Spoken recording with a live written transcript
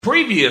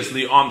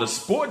Previously on the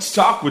Sports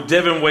Talk with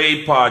Devin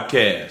Wade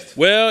podcast.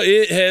 Well,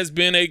 it has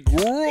been a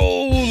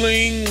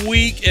grueling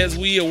week as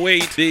we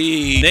await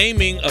the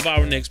naming of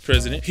our next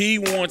president. He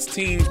wants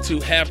teams to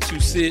have to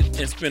sit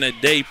and spend a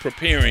day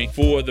preparing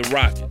for the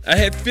Rocket. I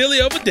had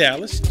Philly over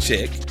Dallas.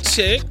 Check.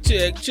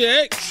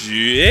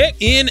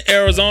 In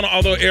Arizona,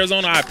 although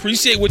Arizona, I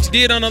appreciate what you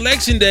did on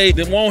Election Day.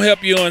 That won't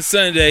help you on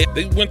Sunday.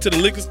 They went to the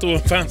liquor store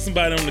and found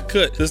somebody on the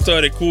cut to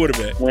start at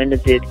quarterback. When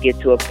does it get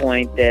to a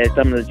point that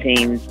some of the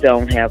teams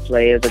don't have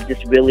players or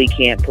just really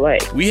can't play?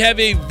 We have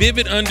a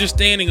vivid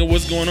understanding of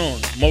what's going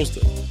on, most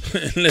of it.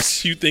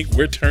 Unless you think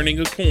we're turning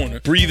a corner,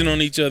 breathing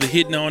on each other,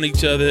 hitting on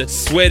each other,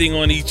 sweating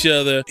on each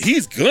other.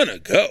 He's gonna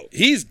go.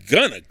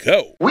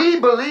 We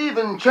believe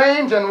in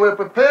change and we're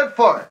prepared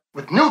for it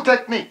with new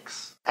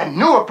techniques and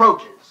new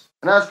approaches.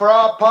 And as for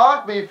our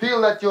part, we feel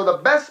that you're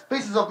the best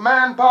pieces of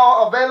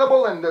manpower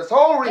available in this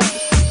whole region.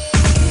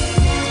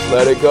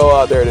 Let it go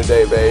out there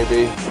today,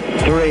 baby.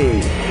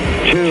 3,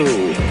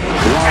 2, 1.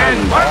 And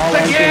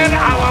once again,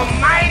 our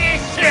mighty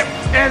ship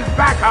is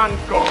back on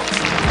course.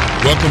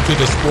 Welcome to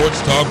the Sports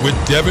Talk with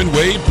Devin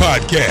Wade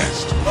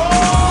podcast.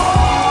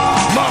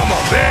 Oh, mama,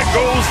 there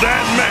goes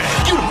that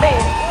man. You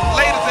roll.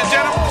 Ladies and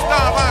gentlemen, the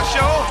star of our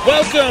show.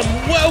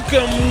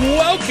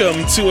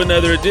 Welcome to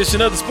another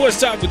edition of the Sports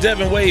Talk with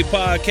Devin Wade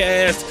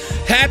podcast.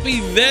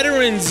 Happy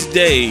Veterans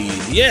Day.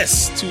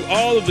 Yes, to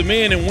all of the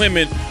men and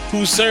women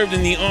who served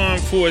in the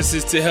armed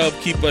forces to help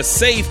keep us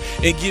safe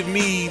and give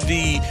me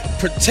the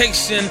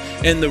protection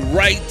and the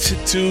right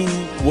to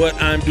what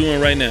I'm doing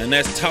right now. And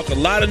that's talk a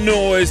lot of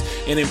noise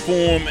and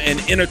inform and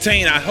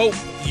entertain. I hope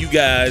you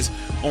guys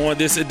on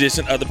this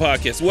edition of the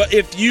podcast. Well,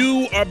 if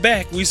you are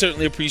back, we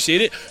certainly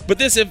appreciate it.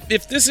 But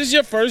if this is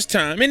your first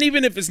time, and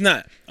even if it's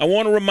not, I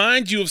want to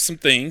remind you of some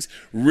things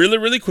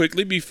really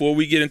quickly before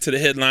we get into the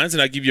headlines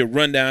and I give you a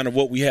rundown of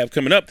what we have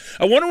coming up.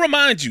 I want to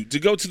remind you to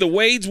go to the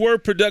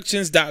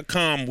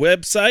wadeswordproductions.com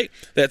website.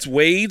 That's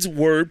Wade's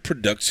Word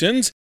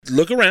Productions.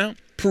 Look around,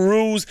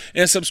 peruse,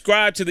 and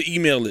subscribe to the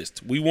email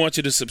list. We want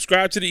you to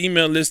subscribe to the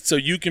email list so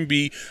you can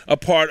be a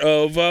part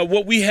of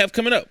what we have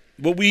coming up,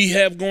 what we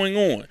have going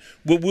on,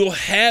 what we'll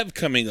have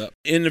coming up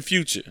in the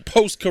future,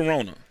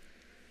 post-corona,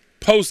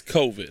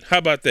 post-COVID. How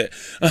about that?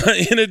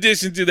 In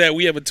addition to that,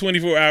 we have a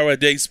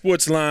 24-hour-a-day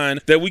sports line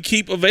that we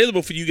keep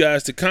available for you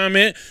guys to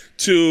comment,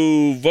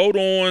 to vote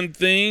on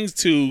things,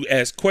 to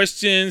ask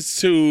questions,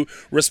 to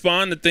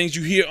respond to things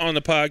you hear on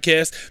the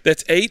podcast.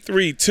 That's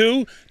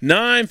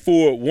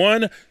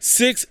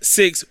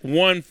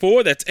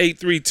 832-941-6614. That's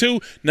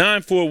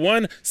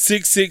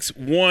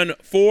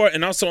 832-941-6614.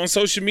 And also on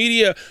social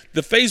media,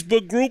 the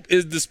Facebook group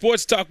is the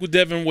Sports Talk with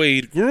Devin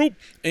Wade group.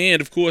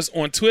 And, of course,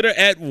 on Twitter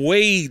at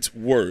Wade's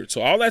Word.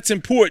 So all that's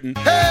important.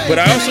 But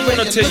I also want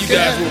to tell you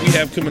guys what we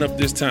have coming up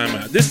this time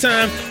out. This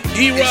time,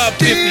 E-Rob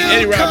 50,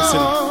 Eddie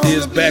Robinson,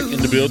 is back in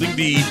the building.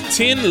 The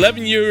 10,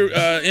 11-year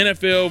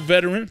NFL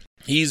veteran.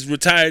 He's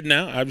retired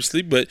now,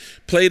 obviously, but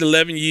played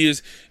 11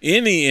 years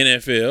in the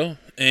NFL.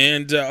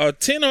 And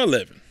 10 or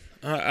 11.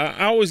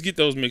 I always get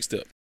those mixed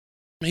up.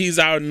 He's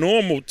our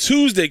normal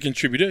Tuesday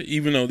contributor,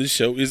 even though this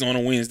show is on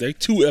a Wednesday.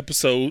 2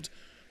 episodes.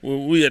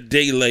 We're a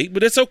day late,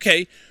 but it's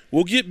okay.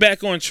 We'll get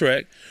back on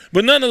track.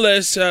 But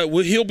nonetheless,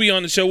 he'll be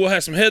on the show. We'll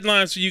have some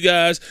headlines for you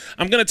guys.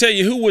 I'm going to tell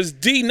you who was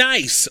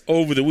D-Nice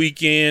over the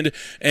weekend.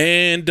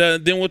 And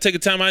then we'll take a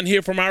time out and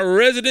hear from our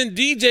resident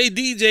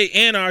DJ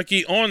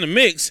Anarchy on the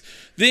mix.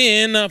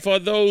 Then, for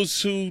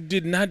those who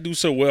did not do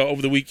so well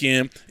over the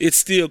weekend, it's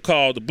still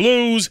called the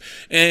Blues.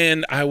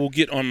 And I will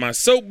get on my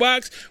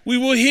soapbox. We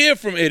will hear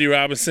from Eddie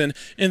Robinson.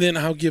 And then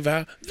I'll give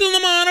out the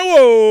Lamont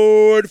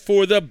Award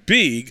for the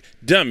big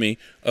dummy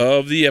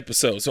of the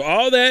episode. So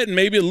all that and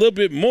maybe a little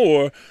bit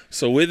more.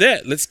 So with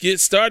that, let's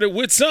get started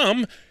with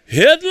some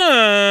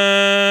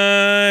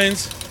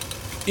headlines.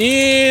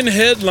 In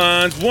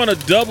headlines, want to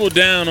double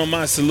down on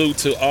my salute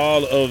to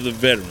all of the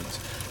veterans.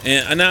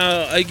 And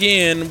now,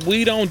 again,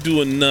 we don't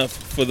do enough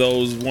for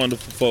those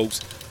wonderful folks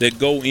that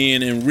go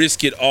in and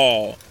risk it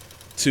all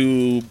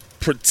to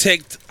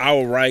protect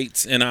our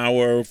rights and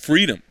our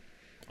freedom.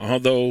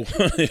 Although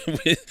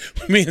we're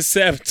being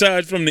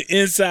sabotaged from the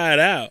inside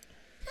out.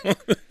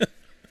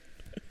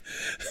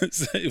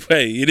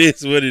 Hey, it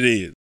is what it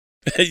is.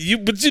 But you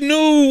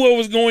knew what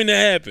was going to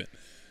happen.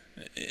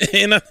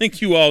 And I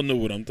think you all know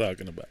what I'm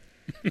talking about.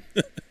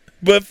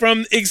 But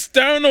from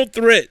external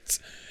threats,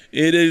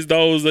 it is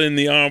those in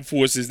the armed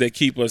forces that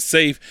keep us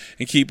safe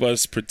and keep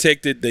us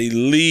protected. They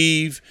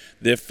leave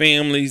their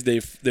families,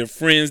 their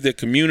friends, their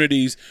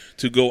communities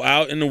to go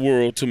out in the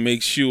world to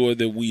make sure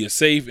that we are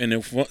safe. And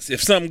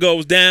if something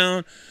goes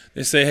down,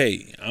 they say,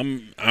 hey,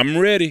 I'm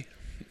ready.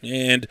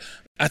 And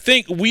I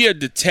think we are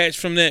detached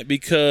from that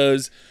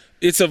because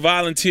it's a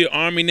volunteer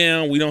army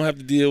now. We don't have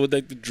to deal with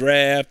like the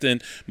draft,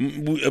 and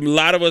a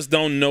lot of us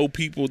don't know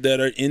people that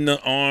are in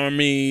the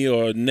Army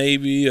or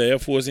Navy or Air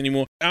Force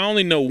anymore. I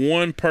only know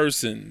one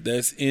person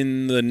that's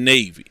in the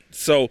Navy,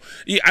 So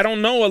I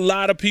don't know a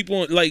lot of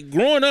people, like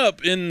growing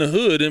up in the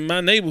hood, in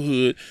my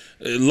neighborhood,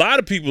 a lot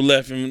of people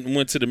left and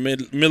went to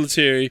the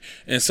military,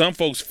 and some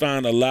folks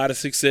found a lot of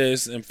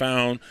success and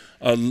found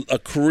a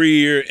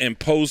career and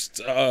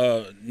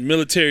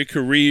post-military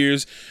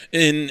careers,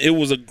 and it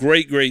was a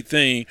great, great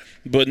thing.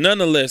 But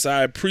nonetheless,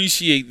 I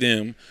appreciate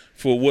them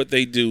for what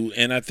they do,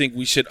 and I think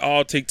we should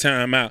all take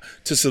time out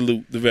to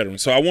salute the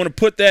veterans. So I want to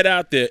put that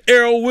out there.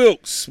 Errol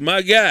Wilkes,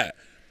 my guy.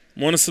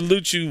 Want to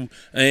salute you,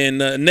 and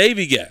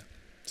Navy guy.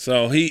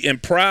 So he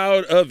and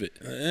proud of it.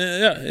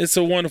 Yeah, it's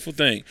a wonderful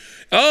thing.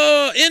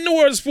 In the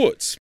world of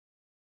sports,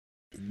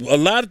 a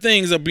lot of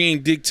things are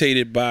being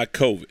dictated by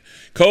COVID.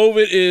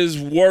 COVID is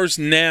worse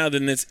now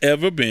than it's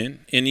ever been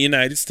in the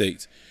United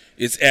States.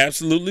 It's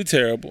absolutely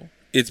terrible.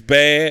 It's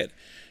bad.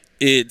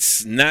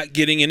 It's not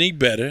getting any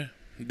better.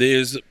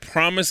 There's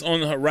promise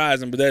on the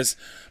horizon, but that's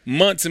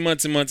months and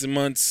months and months and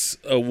months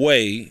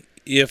away,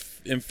 if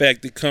in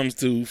fact it comes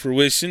to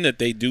fruition that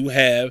they do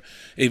have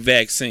a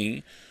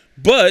vaccine.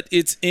 But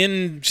it's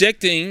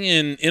injecting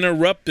and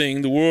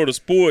interrupting the world of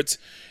sports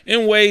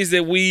in ways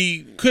that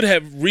we could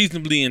have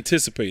reasonably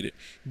anticipated.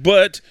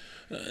 But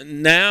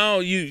now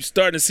you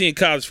starting to see in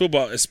college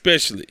football,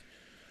 especially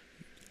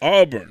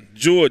Auburn,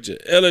 Georgia,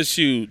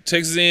 LSU,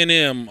 Texas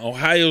A&M,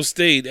 Ohio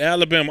State,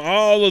 Alabama,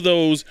 all of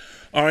those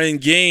are in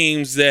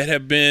games that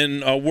have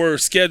been were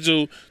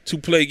scheduled to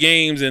play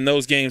games, and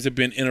those games have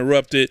been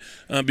interrupted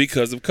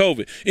because of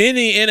COVID. In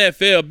the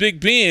NFL, Big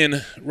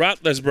Ben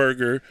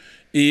Roethlisberger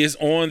is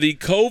on the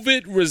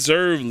COVID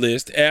reserve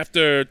list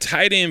after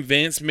tight end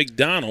Vance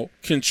McDonald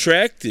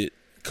contracted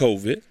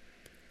COVID,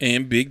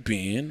 and Big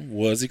Ben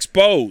was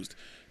exposed.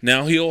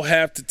 Now he'll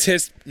have to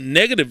test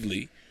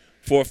negatively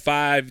for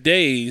 5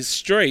 days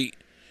straight,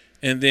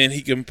 and then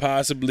he can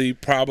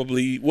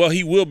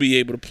he will be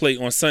able to play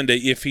on Sunday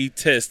if he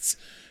tests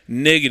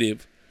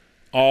negative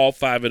all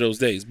 5 of those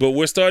days. But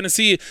we're starting to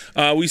see it.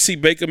 We see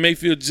Baker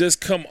Mayfield just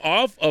come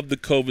off of the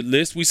COVID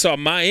list. We saw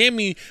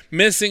Miami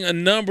missing a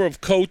number of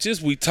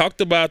coaches. We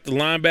talked about the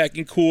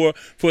linebacking core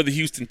for the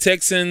Houston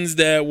Texans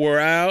that were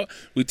out.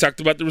 We talked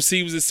about the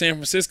receivers at San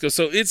Francisco.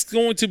 So it's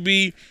going to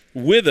be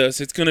with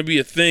us. It's going to be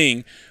a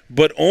thing.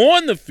 But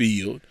on the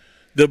field,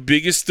 the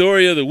biggest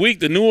story of the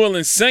week, the New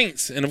Orleans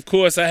Saints. And, of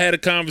course, I had a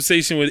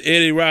conversation with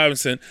Eddie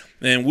Robinson,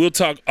 and we'll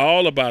talk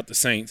all about the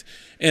Saints.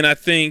 And I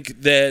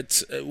think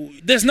that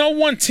there's no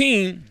one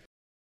team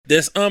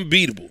that's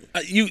unbeatable.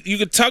 You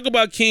could talk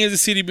about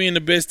Kansas City being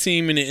the best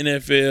team in the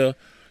NFL.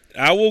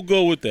 I will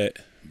go with that.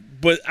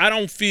 But I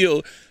don't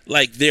feel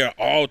like they're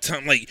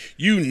all-time. Like,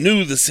 you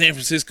knew the San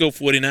Francisco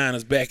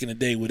 49ers back in the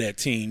day with that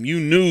team. You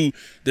knew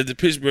that the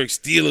Pittsburgh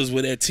Steelers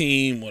were that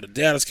team, or the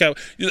Dallas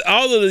Cowboys.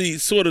 All of the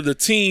sort of the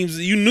teams,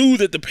 you knew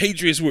that the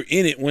Patriots were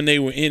in it when they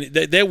were in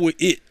it. They were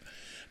it.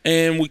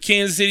 And with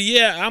Kansas City,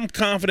 yeah, I'm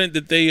confident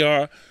that they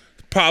are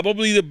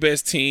probably the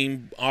best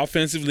team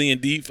offensively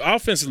and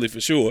offensively for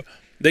sure.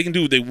 They can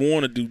do what they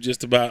want to do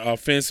just about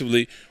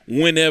offensively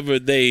whenever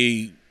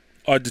they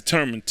are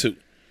determined to.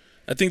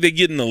 I think they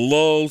get in a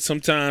lull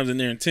sometimes, and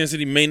their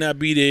intensity may not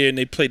be there, and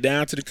they play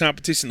down to the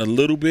competition a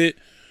little bit.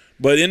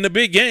 But in the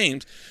big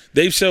games,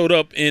 they've showed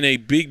up in a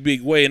big,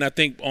 big way. And I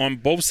think on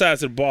both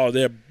sides of the ball,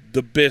 they're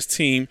the best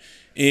team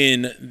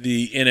in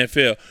the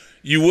NFL.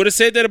 You would have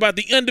said that about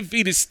the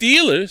undefeated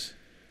Steelers,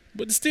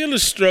 but the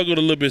Steelers struggled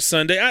a little bit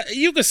Sunday.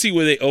 You can see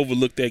where they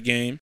overlooked that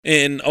game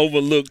and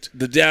overlooked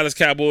the Dallas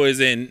Cowboys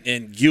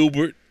and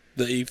Gilbert,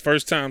 the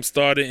first-time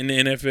starter in the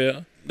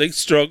NFL. They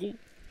struggled.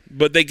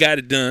 But they got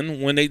it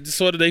done when they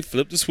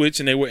flipped the switch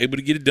and they were able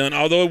to get it done,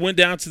 although it went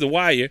down to the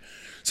wire.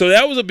 So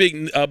that was a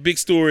big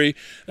story.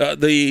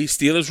 The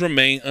Steelers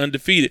remain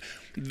undefeated.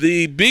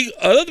 The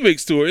other big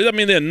story, I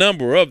mean, there are a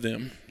number of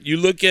them. You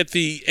look at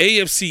the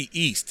AFC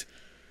East,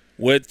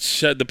 which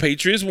the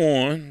Patriots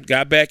won,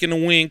 got back in the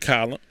win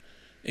column,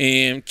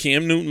 and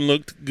Cam Newton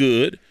looked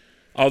good,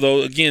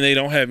 although, again, they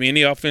don't have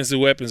any offensive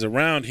weapons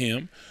around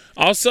him.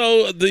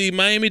 Also, the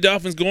Miami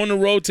Dolphins go on the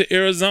road to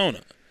Arizona.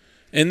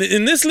 And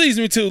this leads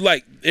me to,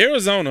 like,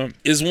 Arizona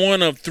is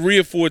one of 3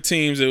 or 4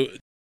 teams that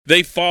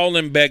they've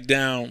fallen back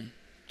down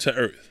to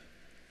earth.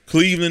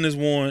 Cleveland is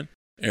one.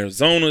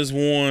 Arizona is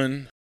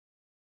one.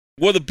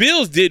 Well, the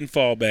Bills didn't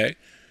fall back.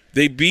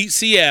 They beat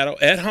Seattle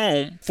at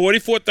home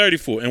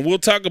 44-34. And we'll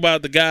talk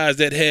about the guys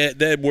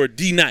that were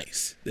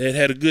D-nice, that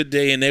had a good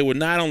day, and they were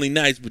not only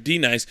nice but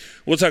D-nice.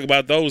 We'll talk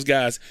about those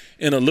guys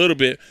in a little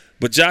bit.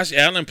 But Josh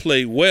Allen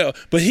played well.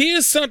 But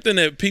here's something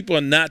that people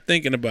are not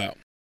thinking about.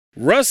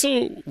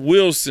 Russell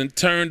Wilson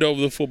turned over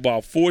the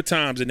football 4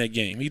 times in that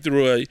game. He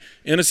threw an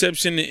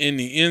interception in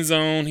the end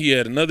zone. He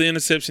had another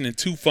interception and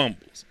 2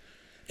 fumbles.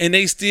 And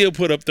they still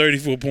put up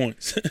 34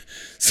 points.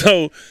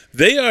 So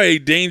they are a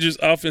dangerous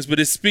offense, but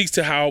it speaks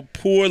to how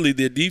poorly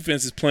their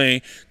defense is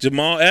playing.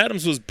 Jamal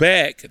Adams was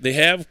back. They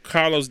have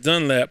Carlos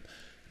Dunlap,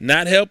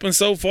 not helping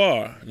so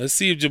far. Let's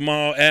see if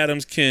Jamal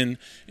Adams can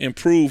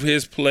improve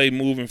his play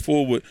moving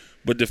forward.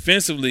 But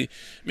defensively,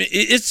 I mean,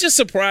 it's just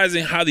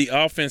surprising how the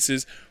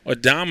offenses are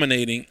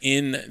dominating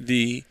in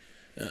the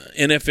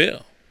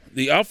NFL.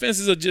 The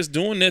offenses are just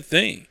doing their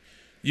thing.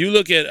 You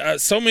look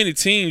at so many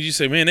teams, you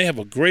say, man, they have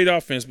a great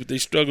offense, but they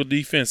struggle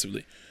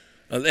defensively.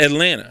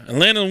 Atlanta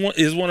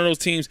is one of those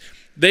teams.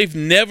 They've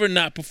never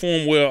not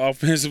performed well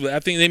offensively. I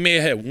think they may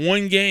have had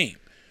one game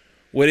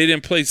where they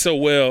didn't play so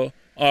well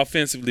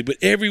offensively, but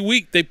every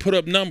week they put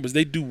up numbers.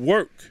 They do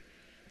work.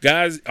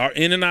 Guys are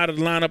in and out of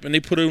the lineup, and they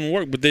put in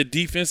work, but their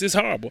defense is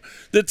horrible.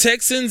 The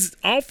Texans'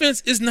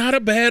 offense is not a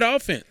bad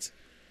offense.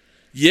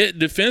 Yet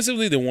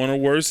defensively, they're one of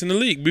the worst in the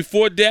league.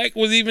 Before Dak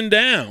was even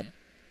down,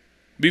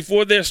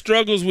 before their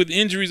struggles with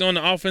injuries on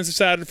the offensive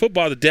side of the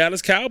football, the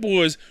Dallas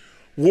Cowboys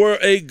were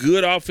a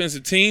good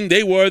offensive team.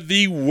 They were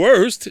the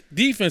worst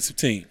defensive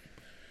team.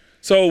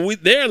 So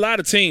there are a lot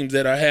of teams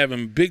that are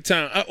having big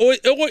time. Or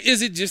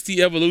is it just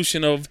the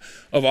evolution of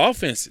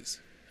offenses?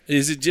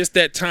 Is it just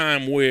that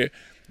time where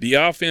the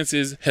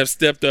offenses have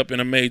stepped up in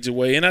a major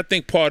way? And I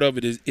think part of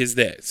it is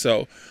that.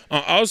 So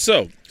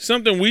also,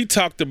 something we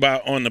talked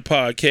about on the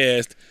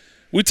podcast,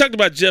 we talked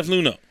about Jeff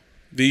Luhnow,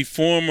 the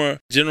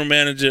former general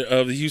manager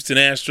of the Houston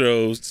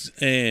Astros,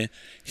 and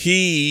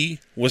he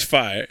was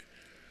fired.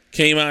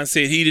 Came out and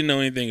said he didn't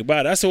know anything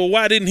about it. I said, well,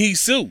 why didn't he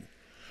sue?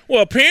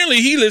 Well,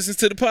 apparently he listens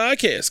to the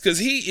podcast because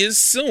he is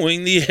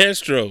suing the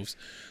Astros.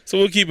 So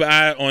we'll keep an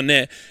eye on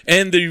that.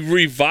 And the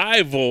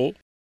revival,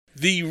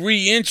 the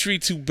re-entry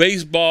to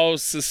baseball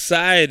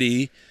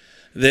society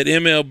that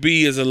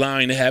MLB is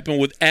allowing to happen,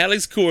 with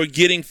Alex Cora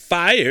getting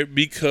fired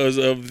because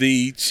of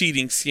the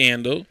cheating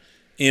scandal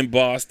in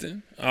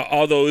Boston,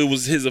 although it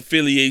was his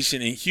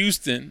affiliation in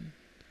Houston,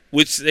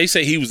 which they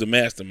say he was a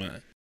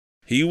mastermind.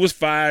 He was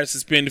fired,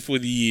 suspended for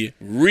the year,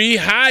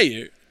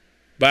 rehired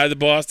by the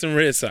Boston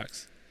Red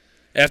Sox.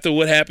 After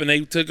what happened, they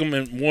took him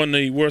and won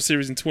the World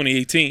Series in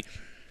 2018,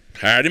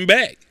 hired him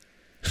back.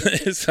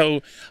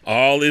 So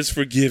all is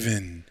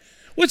forgiven,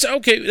 which,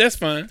 okay, that's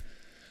fine.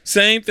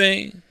 Same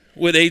thing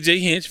with A.J.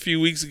 Hinch a few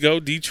weeks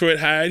ago. Detroit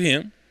hired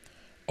him.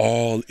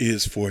 All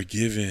is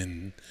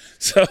forgiven.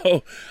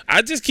 So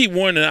I just keep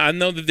warning. I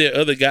know that there are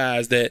other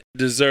guys that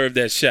deserve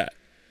that shot.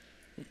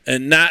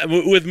 And not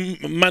with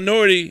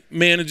minority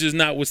managers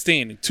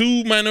notwithstanding.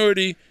 2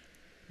 minority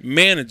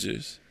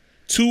managers,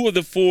 2 of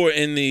the 4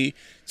 in the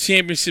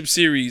championship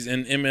series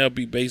in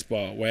MLB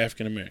baseball were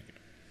African American.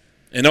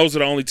 And those are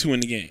the only 2 in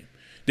the game.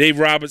 Dave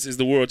Roberts is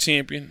the world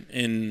champion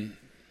in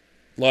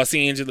Los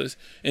Angeles,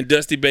 and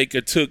Dusty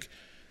Baker took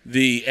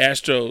the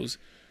Astros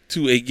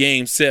to a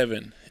Game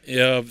 7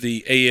 of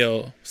the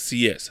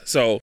ALCS.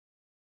 So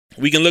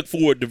we can look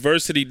for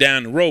diversity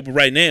down the road, but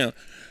right now,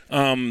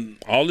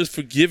 all is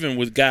forgiven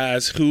with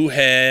guys who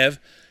have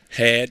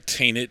had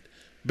tainted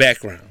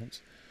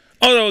backgrounds.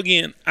 Although,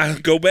 again, I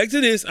go back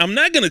to this. I'm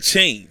not going to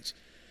change.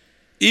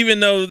 Even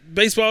though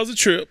baseball is a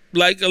trip,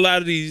 like a lot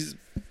of these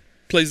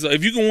places,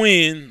 if you can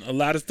win, a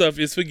lot of stuff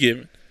is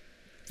forgiven.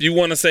 If you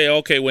want to say,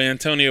 okay, well,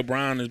 Antonio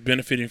Brown is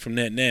benefiting from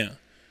that now.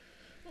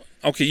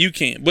 Okay, you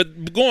can.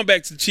 But going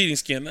back to the cheating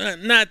scandal,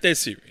 not that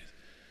serious.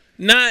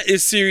 Not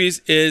as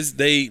serious as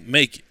they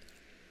make it.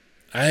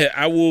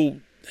 I will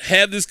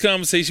have this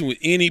conversation with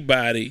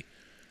anybody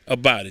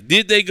about it.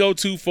 Did they go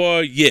too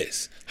far?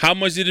 Yes. How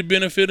much did it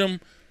benefit them?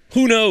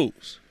 Who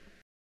knows?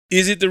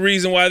 Is it the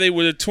reason why they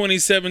were the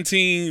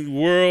 2017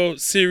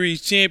 World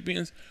Series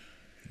champions?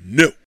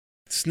 No,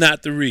 it's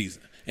not the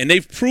reason. And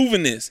they've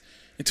proven this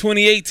in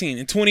 2018,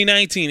 in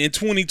 2019, in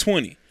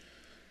 2020.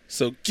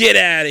 So get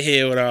out of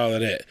here with all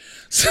of that.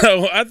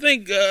 So I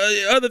think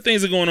other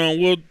things are going on.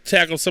 We'll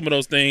tackle some of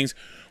those things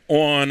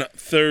on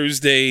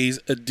Thursday's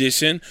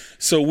edition.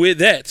 So with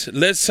that,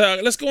 let's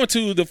go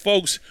into the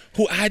folks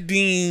who I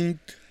deemed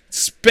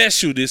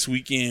special this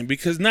weekend,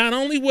 because not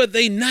only were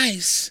they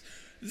nice,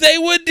 they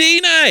were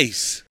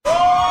D-nice. That's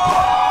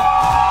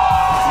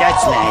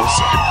nice.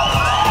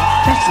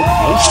 That's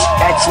nice.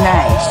 That's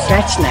nice.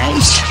 That's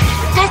nice.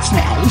 That's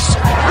nice.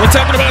 We're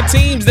talking about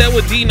teams that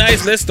were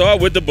D-nice. Let's start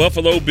with the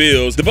Buffalo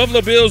Bills. The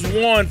Buffalo Bills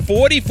won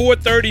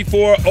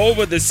 44-34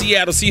 over the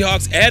Seattle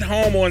Seahawks at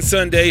home on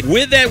Sunday.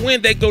 With that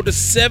win, they go to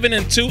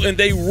 7-2, and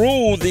they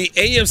rule the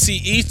AFC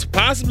East,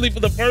 possibly for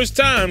the first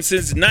time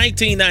since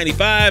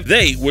 1995.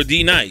 They were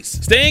D-nice.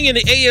 Staying in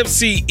the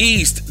AFC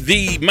East,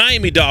 the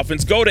Miami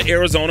Dolphins go to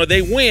Arizona.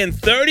 They win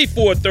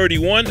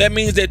 34-31. That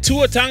means that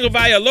Tua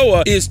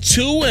Tagovailoa is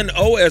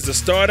 2-0 as a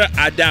starter.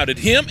 I doubted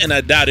him, and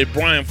I doubted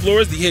Brian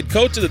Flores, the head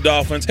coach of the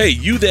Dolphins. Hey,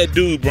 you that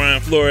dude,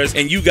 Brian Flores,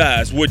 and you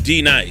guys were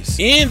D-nice.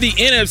 In the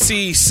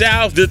NFC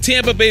South, the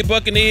Tampa Bay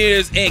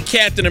Buccaneers and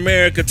Captain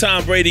America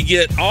Tom Brady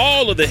get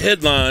all of the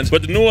headlines,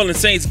 but the New Orleans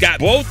Saints got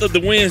both of the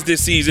wins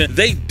this season.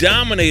 They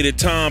dominated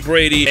Tom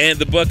Brady and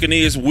the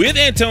Buccaneers with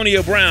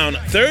Antonio Brown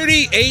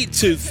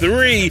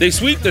 38-3. They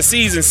sweep the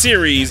season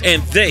series,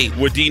 and they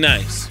were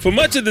D-nice. For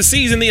much of the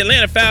season, the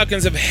Atlanta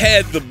Falcons have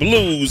had the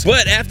blues,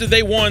 but after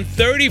they won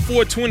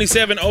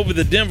 34-27 over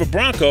the Denver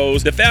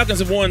Broncos, the Falcons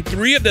have won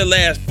 3 of their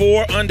last last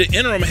 4 under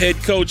interim head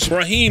coach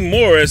Raheem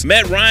Morris.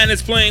 Matt Ryan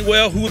is playing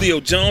well. Julio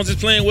Jones is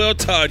playing well.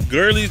 Todd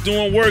Gurley's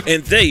doing work,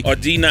 and they are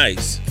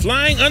D-nice.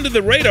 Flying under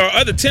the radar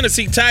are the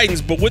Tennessee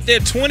Titans, but with their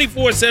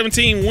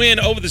 24-17 win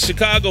over the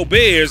Chicago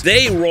Bears,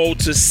 they rolled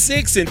to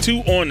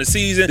 6-2 on the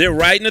season. They're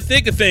right in the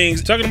thick of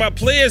things. Talking about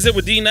players that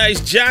were D-nice,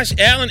 Josh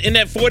Allen in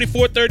that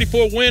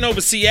 44-34 win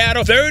over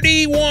Seattle,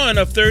 31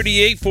 of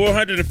 38,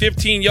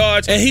 415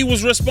 yards, and he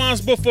was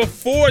responsible for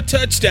 4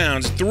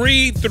 touchdowns,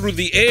 3 through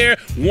the air,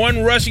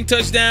 1 rushing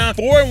touchdown.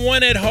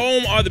 4-1 at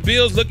home are the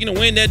Bills looking to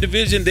win that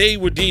division. They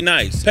were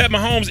D-nice. Pat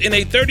Mahomes in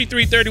a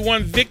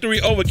 33-31 victory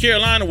over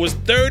Carolina was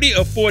 30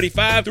 of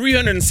 45,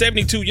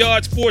 372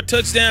 yards, 4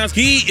 touchdowns.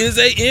 He is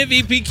a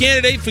MVP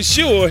candidate for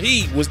sure.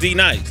 He was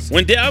D-nice.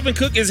 When Dalvin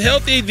Cook is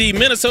healthy, the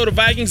Minnesota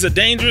Vikings are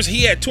dangerous.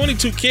 He had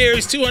 22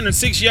 carries,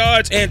 206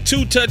 yards, and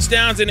 2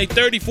 touchdowns in a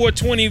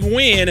 34-20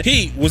 win.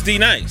 He was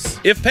D-nice.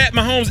 If Pat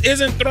Mahomes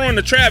isn't throwing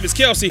to Travis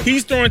Kelce,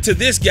 he's throwing to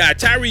this guy,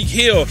 Tyreek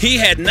Hill. He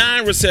had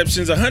 9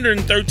 receptions,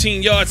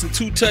 113 yards, and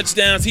 2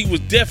 touchdowns. He was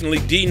definitely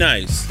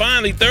D-nice.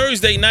 Finally,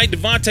 Thursday night,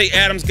 Devontae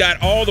Adams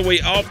got all the way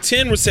off,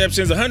 10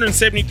 receptions,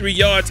 173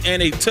 yards,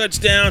 and a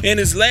touchdown. In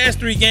his last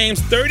 3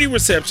 games, 30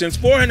 receptions,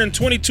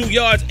 422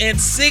 yards, and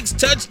 6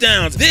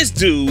 touchdowns. This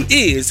dude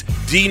is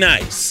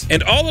D-nice.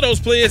 And all of those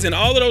players and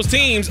all of those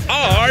teams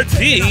are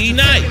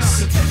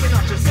D-nice.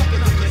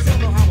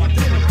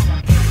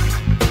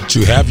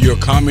 To have your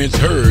comments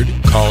heard,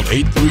 call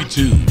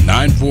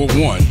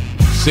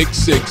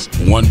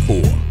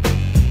 832-941-6614.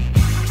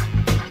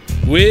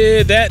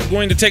 With that,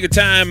 going to take a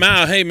time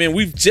out. Hey, man,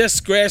 we've just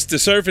scratched the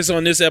surface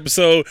on this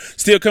episode.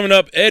 Still coming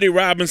up, Eddie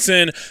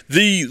Robinson,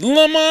 the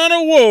Lamont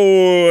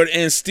Award,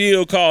 and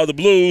Still Call the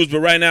Blues. But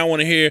right now, I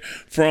want to hear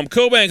from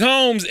CoBank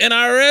Homes and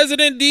our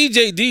resident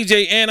DJ,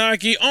 DJ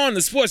Anarchy, on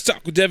the Sports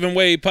Talk with Devin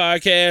Wade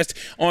podcast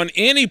on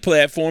any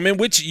platform in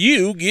which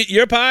you get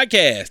your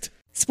podcast.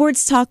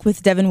 Sports Talk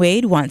with Devin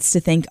Wade wants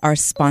to thank our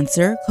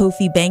sponsor,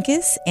 Kofi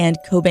Bankus and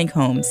CoBank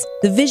Homes.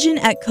 The vision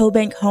at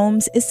CoBank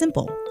Homes is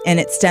simple, and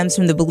it stems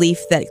from the belief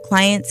that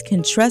clients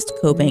can trust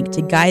CoBank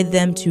to guide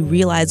them to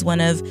realize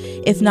one of,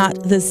 if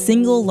not the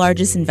single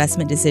largest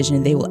investment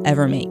decision they will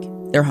ever make,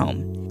 their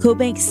home.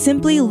 CoBank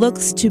simply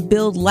looks to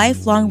build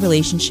lifelong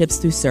relationships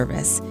through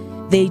service.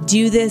 They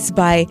do this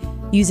by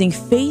using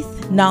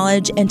faith,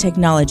 knowledge, and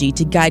technology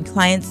to guide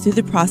clients through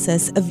the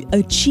process of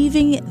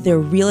achieving their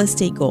real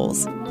estate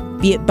goals.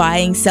 Be it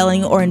buying,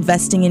 selling, or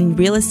investing in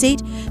real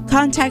estate,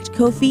 contact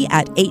Kofi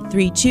at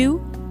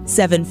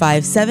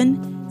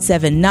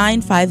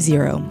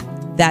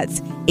 832-757-7950.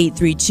 That's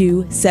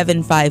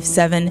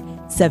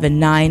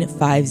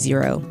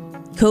 832-757-7950.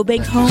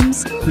 CoBank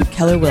Homes through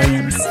Keller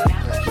Williams.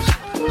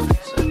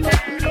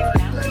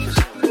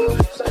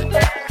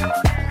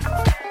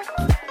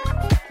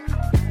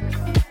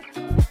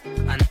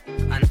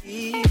 I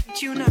need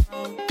you now.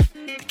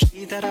 The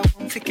key that I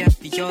won't forget,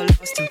 but you're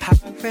lost in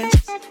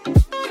Paris.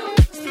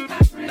 Lost in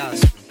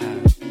Paris.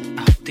 I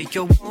hope that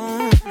you're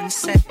warm and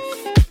safe.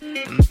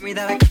 The memory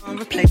that I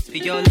can't replace, but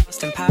you're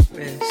lost in Paris.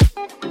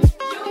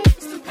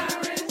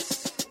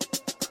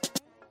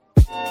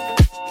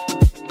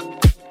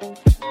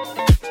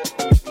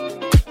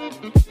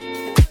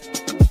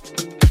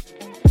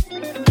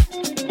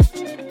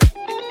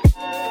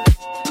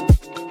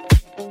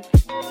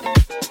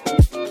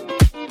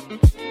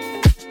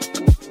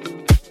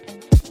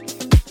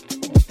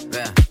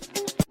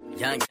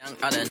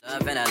 All in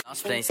love in a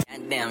lost place.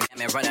 Goddamn, got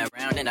me running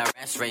around in a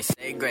race race.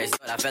 Say grace,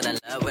 but I fell in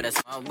love with a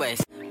small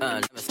waist.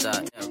 Let me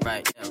start, yeah,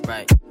 right.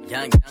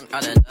 Young,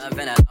 all in love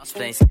in a lost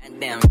place.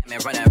 Goddamn, got me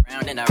running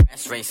around in a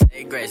race race.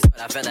 Say grace, but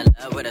I fell in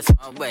love with a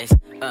small waist.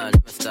 Let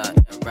me start,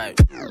 yeah, right.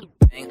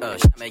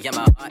 Shot me in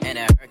my heart and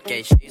it hurt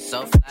case. She's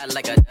so fly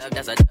like a dove,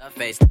 that's a dove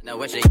face. I know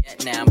where she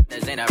at now, but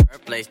this ain't her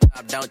birthplace.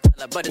 Don't tell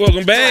her, but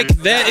welcome back.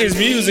 That is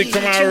music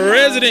from our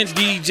resident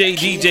DJ,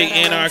 DJ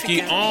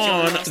Anarchy,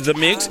 on the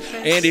mix.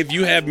 And if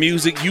you have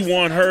music you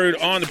want heard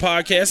on the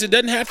podcast, it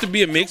doesn't have to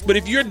be a mix, but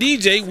if you're a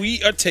DJ,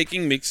 we are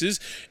taking mixes.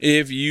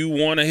 If you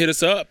want to hit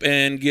us up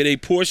and get a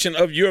portion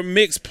of your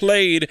mix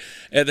played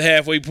at the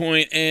halfway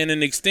point and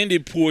an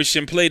extended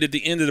portion played at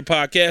the end of the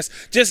podcast,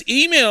 just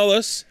email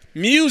us.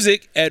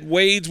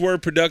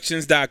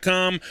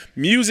 music@wadeswordproductions.com.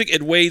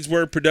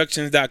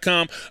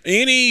 music@wadeswordproductions.com.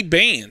 Any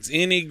bands,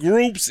 any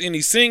groups,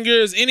 any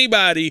singers,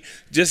 anybody,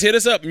 just hit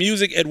us up.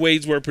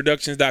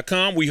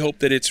 music@wadeswordproductions.com. We hope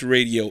that it's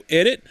radio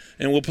edit,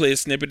 and we'll play a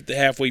snippet at the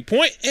halfway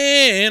point,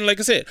 and like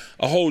I said,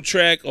 a whole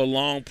track or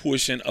long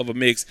portion of a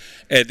mix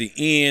at the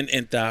end,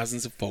 and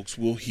thousands of folks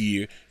will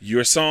hear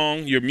your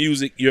song, your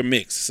music, your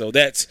mix. So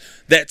that's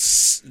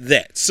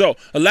that. So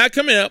a lot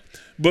coming up,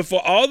 but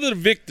for all the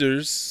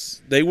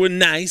victors, they were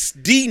nice,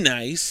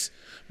 D-nice,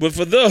 but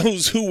for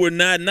those who were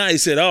not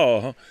nice at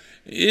all,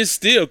 it's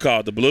still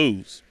called the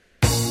blues.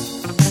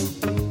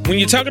 When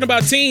you're talking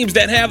about teams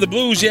that have the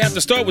blues, you have to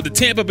start with the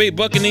Tampa Bay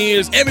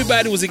Buccaneers.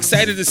 Everybody was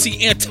excited to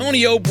see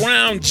Antonio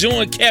Brown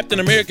join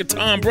Captain America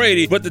Tom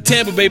Brady, but the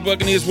Tampa Bay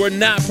Buccaneers were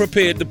not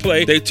prepared to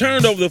play. They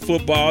turned over the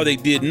football. They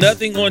did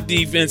nothing on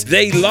defense.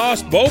 They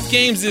lost both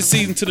games this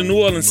season to the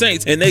New Orleans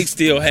Saints, and they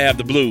still have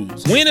the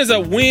blues. When is a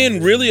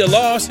win really a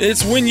loss?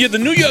 It's when you're the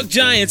New York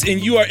Giants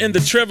and you are in the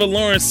Trevor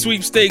Lawrence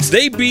sweepstakes.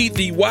 They beat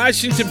the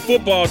Washington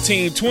football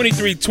team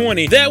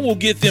 23-20. That will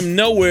get them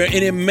nowhere,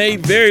 and it may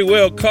very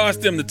well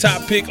cost them the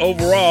top pick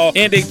overall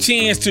and a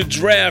chance to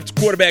draft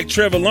quarterback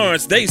Trevor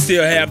Lawrence. They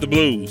still have the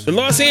blues. The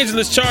Los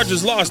Angeles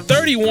Chargers lost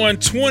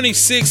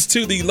 31-26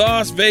 to the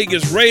Las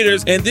Vegas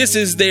Raiders, and this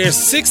is their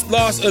 6th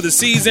loss of the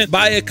season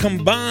by a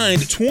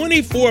combined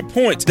 24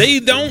 points. They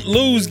don't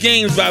lose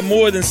games by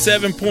more than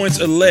 7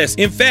 points or less.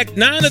 In fact,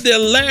 9 of their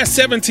last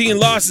 17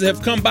 losses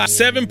have come by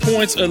 7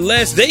 points or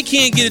less. They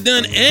can't get it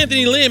done.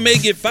 Anthony Lynn may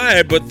get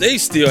fired, but they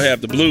still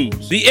have the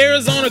blues. The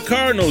Arizona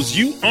Cardinals,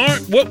 you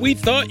aren't what we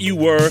thought you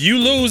were. You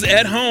lose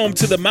at home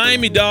to the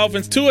Miami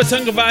Dolphins. Tua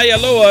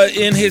Tagovailoa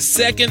in his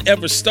 2nd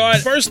ever start.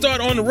 First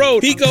start on the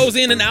road, he goes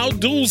in and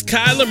outduels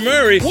Kyler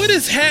Murray. What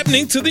is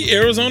happening to the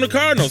Arizona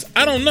Cardinals?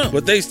 I don't know,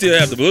 but they still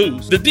have the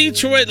blues. The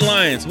Detroit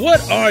Lions,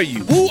 what are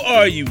you? Who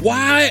are you?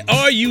 Why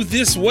are you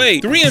this way?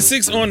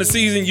 3-6 on the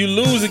season. You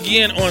lose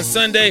again on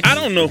Sunday. I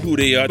don't know who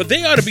they are, but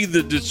they ought to be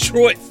the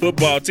Detroit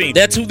football team.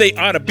 That's who they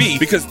ought to be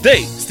because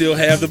they still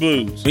have the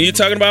blues. When you're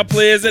talking about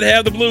players that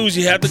have the blues,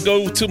 you have to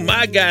go to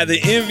my guy, the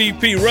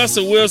MVP,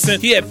 Russell Wilson.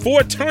 He had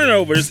 4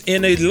 turnovers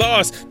in a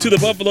loss to the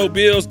Buffalo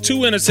Bills, 2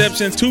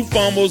 interceptions, 2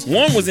 fumbles.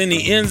 1 was in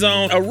the end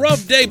zone. A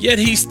rough day, yet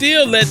he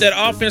still led that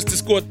offense to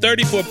score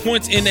 34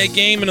 points in that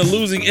game in a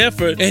losing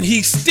effort, and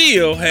he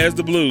still has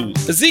the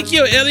blues.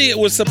 Ezekiel Elliott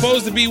was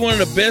supposed to be one of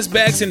the best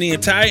backs in the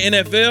entire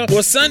NFL.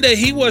 Well, Sunday,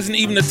 he wasn't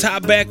even the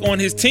top back on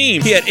his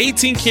team. He had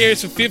 18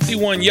 carries for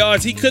 51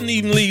 yards. He couldn't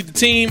even lead the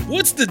team.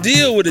 What's the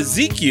deal with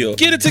Ezekiel?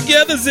 Get it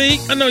together, Zeke.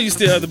 I know you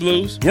still have the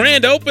blues.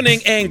 Grand opening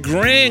and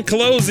grand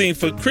closing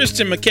for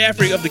Christian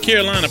McCaffrey of the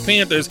Carolina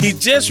Panthers. He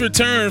just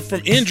returned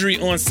from injury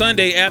on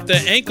Sunday after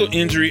an ankle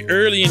injury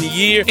early in the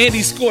year, and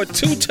he scored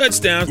 2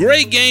 touchdowns.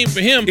 Great game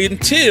for him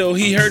until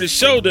he hurt his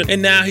shoulder,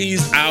 and now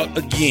he's out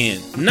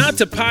again. Not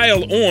to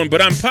pile on,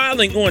 but I'm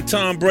piling on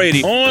Tom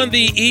Brady. On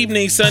the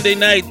evening Sunday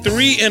night,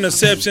 3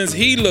 interceptions.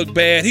 He looked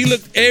bad. He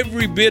looked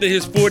every bit of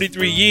his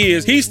 43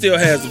 years. He still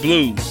has the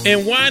blues.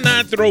 And why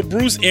not throw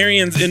Bruce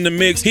Arians in the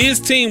mix? His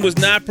team was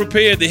not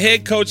prepared. The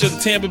head coach of the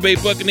Tampa Bay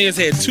Buccaneers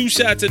had 2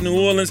 shots at New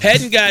Orleans,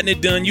 hadn't gotten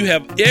it done. You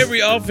have every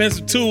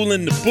offensive tool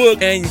in the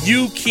book, and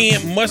you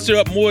can't muster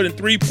up more than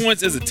 3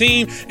 points as a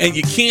team, and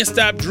you can't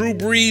stop Drew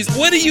Brees.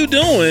 What are you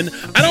doing?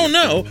 I don't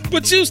know,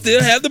 but you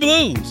still have the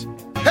blues.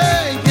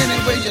 Hey,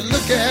 any way you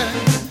look at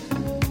it,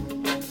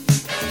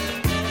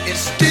 it's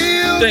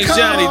still. Thanks,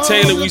 Johnny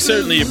Taylor. We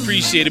certainly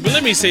appreciate it. But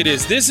let me say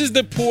this. This is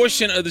the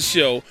portion of the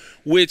show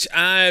which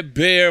I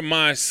bare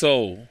my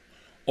soul,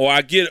 or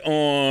I get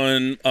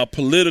on a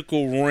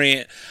political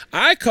rant.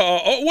 I call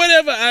or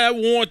whatever I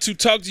want to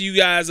talk to you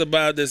guys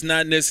about that's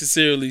not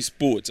necessarily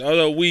sports,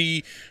 although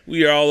we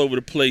are all over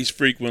the place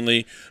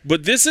frequently.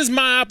 But this is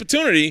my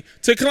opportunity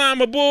to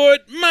climb aboard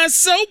my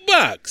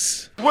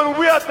soapbox. When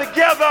we are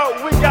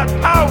together, we got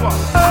power.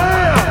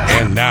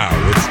 And now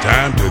it's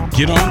time to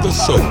get on the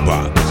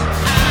soapbox.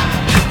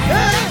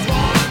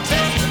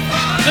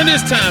 And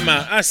this time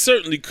I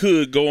certainly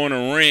could go on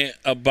a rant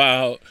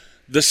about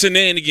the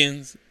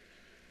shenanigans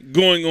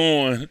going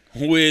on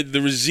with the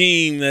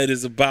regime that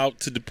is about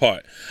to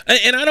depart.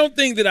 And I don't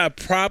think that I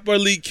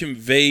properly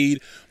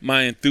conveyed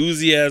my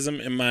enthusiasm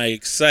and my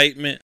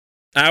excitement.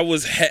 I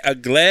was a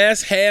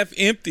glass half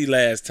empty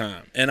last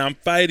time, and I'm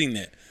fighting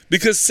that.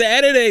 Because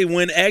Saturday,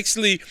 when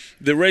actually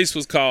the race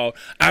was called,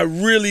 I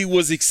really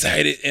was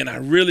excited, and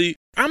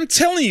I'm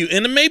telling you,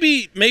 and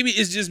maybe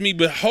it's just me,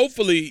 but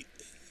hopefully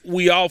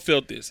we all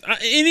felt this.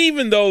 And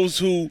even those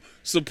who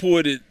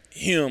supported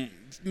him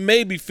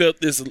maybe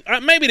felt this.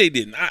 Maybe they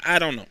didn't. I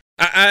don't know.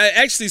 I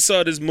actually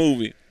saw this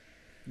movie,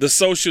 The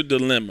Social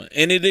Dilemma,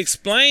 and it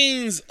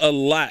explains a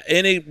lot.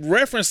 And it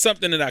referenced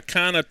something that I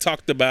kind of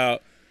talked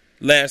about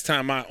last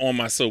time on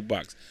my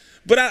soapbox.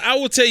 But I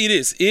will tell you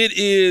this.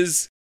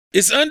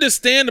 It's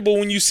understandable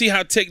when you see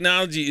how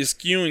technology is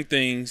skewing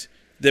things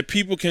that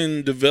people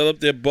can develop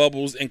their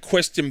bubbles and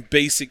question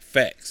basic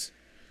facts.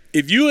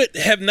 If you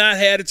have not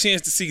had a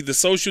chance to see The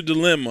Social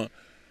Dilemma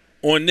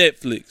on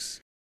Netflix,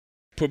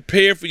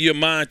 prepare for your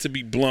mind to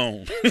be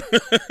blown.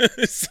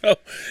 So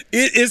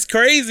it is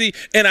crazy,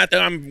 and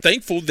I'm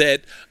thankful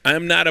that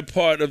I'm not a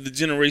part of the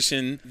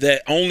generation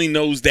that only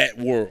knows that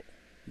world,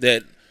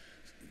 that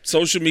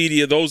social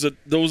media, those are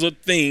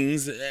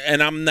things,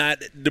 and I'm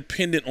not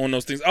dependent on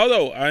those things.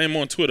 Although I am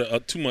on Twitter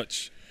too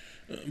much,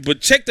 but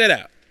check that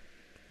out,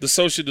 The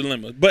Social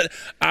Dilemma. But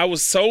I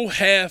was so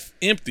half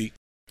empty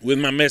with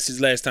my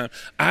message last time.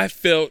 I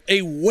felt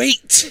a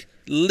weight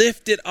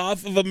lifted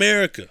off of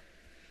America.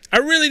 I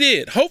really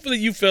did. Hopefully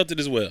you felt it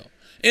as well.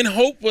 And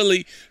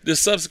hopefully the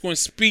subsequent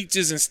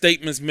speeches and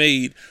statements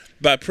made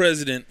by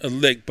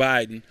President-elect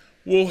Biden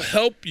will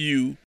help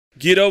you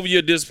get over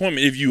your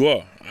disappointment if you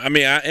are. I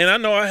mean, I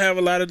know I have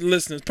a lot of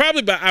listeners.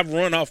 I've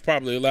run off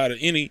probably a lot of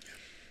any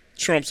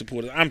Trump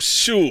supporters. I'm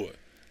sure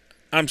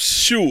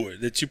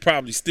that you're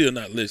probably still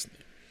not listening.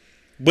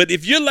 But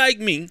if you're like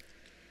me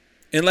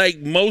and like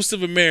most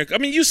of America, I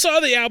mean, you saw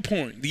the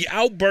outpouring, the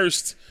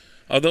outburst,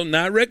 although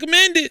not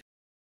recommended.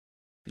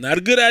 Not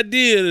a good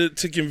idea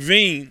to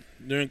convene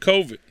during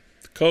the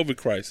COVID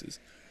crisis.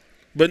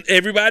 But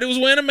everybody was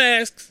wearing a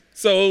mask,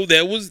 so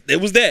there was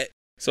that.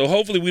 So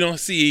hopefully we don't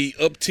see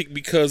an uptick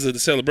because of the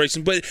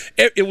celebration. But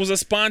it was a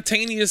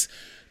spontaneous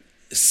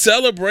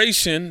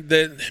celebration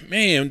that,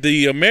 man,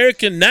 the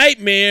American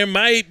nightmare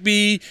might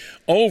be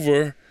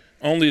over,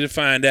 only to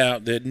find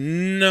out that,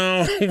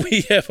 no,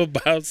 we have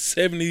about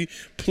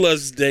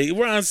 70-plus days.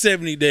 We're on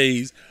 70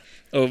 days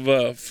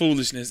of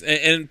foolishness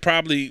and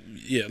probably,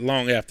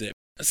 long after that.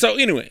 So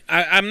anyway,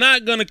 I'm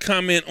not going to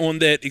comment on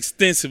that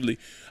extensively.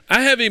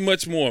 I have a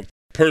much more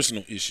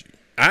personal issue.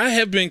 I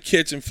have been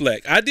catching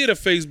flack. I did a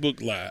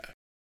Facebook Live,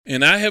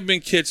 and I have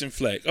been catching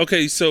flack.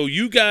 Okay, so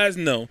you guys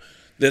know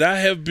that I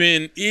have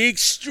been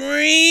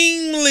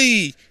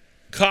extremely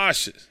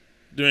cautious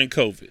during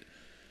COVID.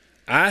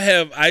 I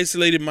have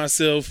isolated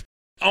myself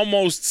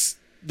almost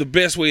the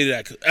best way that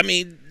I could. I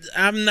mean,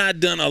 I've not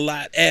done a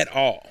lot at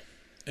all,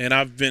 and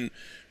I've been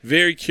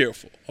very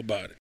careful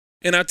about it.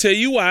 And I'll tell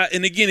you why.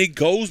 And again, it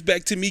goes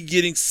back to me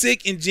getting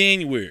sick in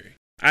January.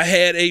 I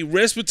had a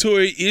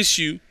respiratory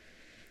issue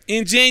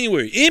in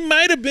January. It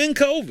might have been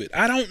COVID.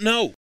 I don't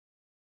know.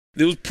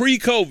 It was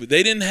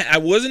pre-COVID. I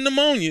wasn't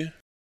pneumonia.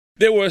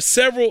 There were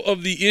several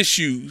of the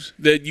issues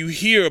that you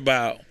hear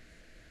about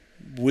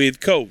with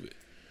COVID.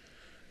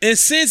 And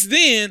since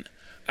then,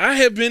 I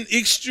have been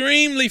it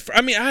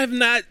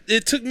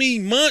took me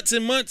months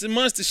and months and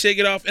months to shake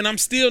it off, and I'm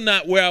still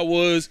not where I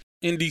was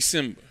in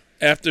December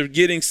after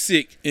getting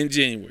sick in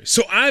January.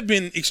 So I've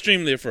been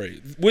extremely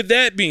afraid. With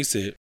that being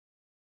said,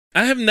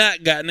 I have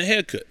not gotten a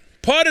haircut.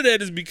 Part of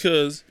that is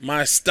because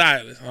my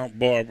stylist, Aunt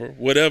Barbara,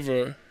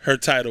 whatever her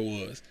title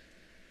was,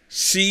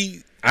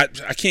 I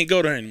can't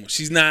go to her anymore.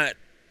 She's not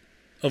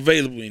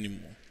available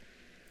anymore.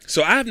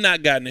 So I have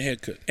not gotten a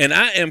haircut. And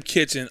I am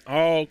catching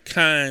all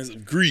kinds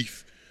of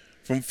grief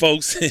from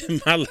folks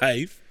in my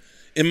life,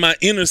 in my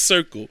inner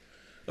circle,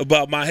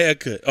 about my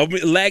haircut, or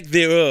lack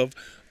thereof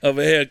of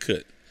a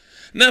haircut.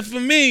 Now, for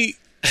me,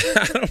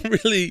 I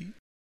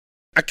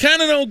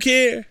kind of don't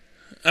care.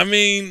 I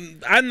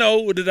mean, I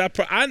know that I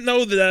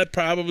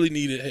probably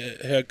need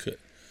a haircut,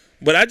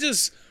 but I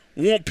just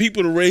want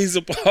people to raise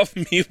up off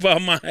me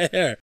about my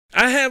hair.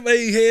 I have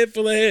a head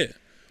full of hair,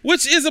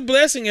 which is a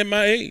blessing at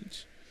my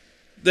age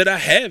that I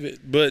have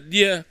it. But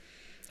yeah,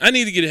 I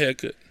need to get a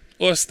haircut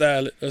or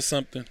style it or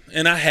something,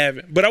 and I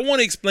haven't. But I want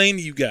to explain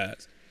to you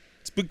guys.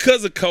 It's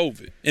because of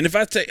COVID. And if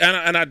I take,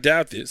 and I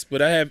doubt this,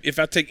 but if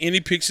I take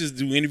any pictures,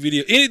 do any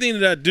video, anything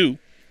that I do,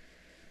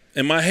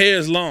 and my hair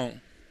is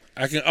long,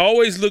 I can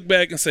always look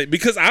back and say,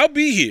 because I'll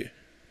be here,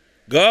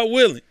 God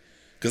willing,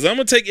 because I'm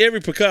going to take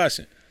every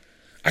precaution.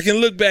 I can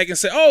look back and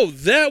say, oh,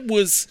 that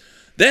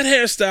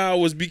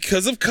hairstyle was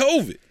because of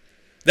COVID.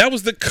 That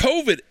was the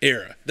COVID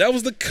era. That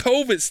was the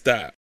COVID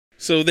style.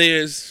 So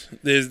there's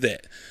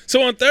that.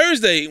 So on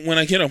Thursday, when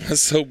I get on my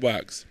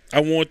soapbox,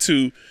 I want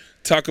to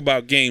talk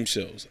about game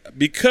shows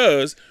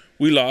because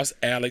we lost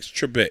Alex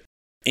Trebek.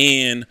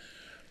 And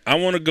I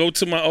want to go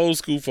to my old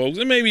school folks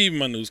and maybe even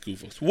my new school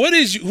folks. Who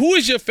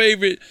is your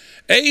favorite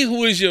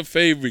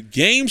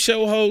game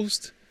show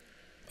host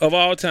of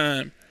all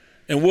time?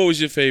 And what was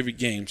your favorite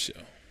game show?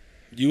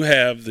 You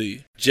have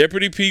the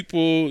Jeopardy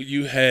people.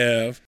 You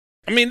have,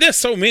 there's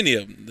so many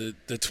of them.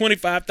 The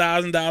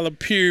 $25,000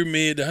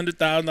 pyramid, the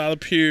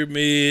 $100,000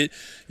 pyramid.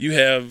 You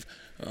have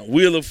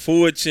Wheel of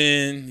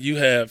Fortune. You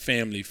have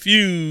Family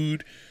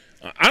Feud.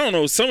 I don't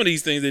know. Some of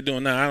these things they're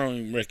doing now, I don't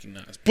even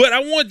recognize. But I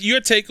want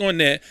your take on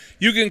that.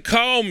 You can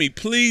call me.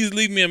 Please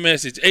leave me a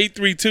message.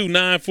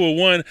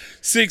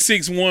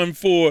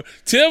 832-941-6614.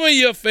 Tell me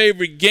your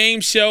favorite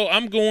game show.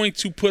 I'm going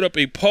to put up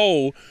a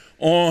poll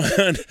on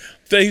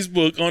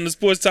Facebook on the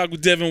Sports Talk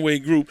with Devin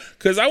Wade group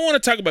because I want to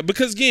talk about,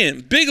 because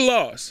again, big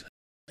loss.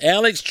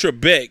 Alex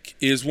Trebek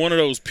is one of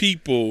those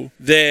people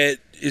that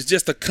is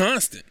just a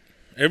constant.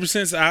 Ever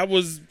since I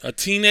was a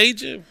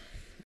teenager,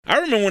 I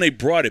remember when they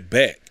brought it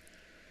back.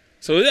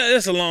 So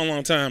that's a long,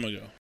 long time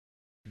ago.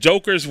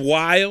 Joker's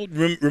Wild.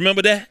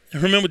 Remember that?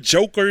 Remember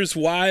Joker's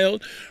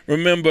Wild?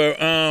 Remember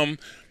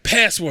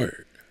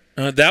Password?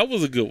 That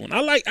was a good one.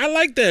 I like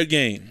that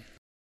game.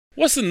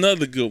 What's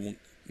another good one?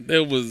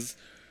 There was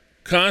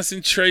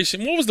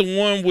Concentration. What was the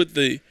one with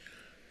the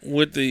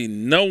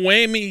no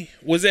whammy?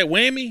 Was that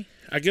Whammy?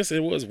 I guess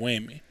it was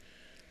Whammy.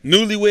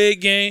 Newlywed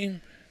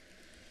Game.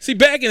 See,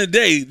 back in the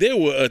day, there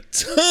were a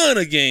ton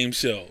of game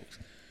shows.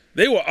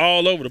 They were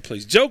all over the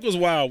place. Joker's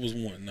Wild was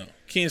one. No,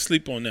 can't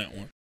sleep on that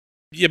one.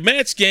 Your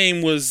Match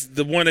Game was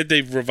the one that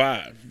they've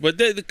revived, but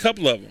there's a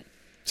couple of them.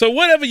 So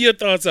whatever your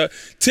thoughts are,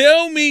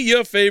 tell me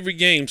your favorite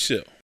game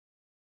show.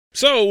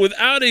 So,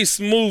 without a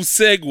smooth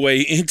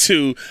segue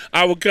into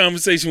our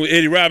conversation with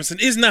Eddie Robinson,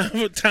 it's now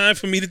time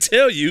for me to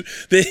tell you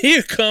that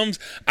here comes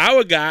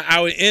our guy,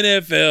 our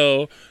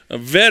NFL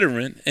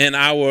veteran, and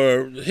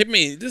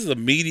this is a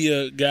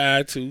media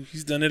guy too.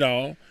 He's done it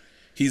all.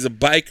 He's a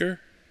biker,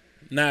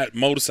 not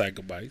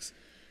motorcycle bikes.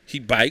 He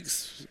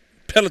bikes,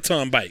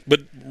 Peloton bike,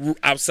 but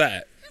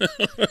outside.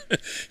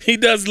 He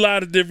does a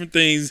lot of different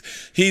things.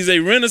 He's a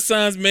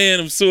Renaissance man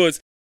of sorts.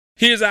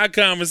 Here's our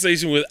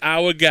conversation with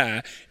our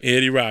guy,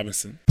 Eddie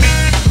Robinson.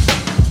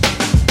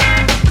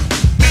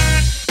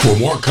 For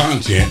more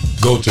content,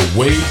 go to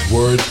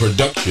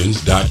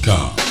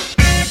wadeswordproductions.com.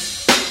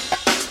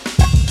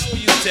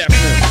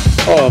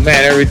 Oh,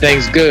 man,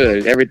 everything's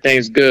good.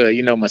 Everything's good.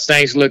 You know, my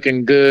Saints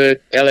looking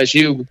good.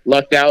 LSU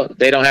lucked out.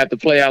 They don't have to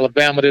play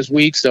Alabama this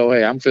week, so,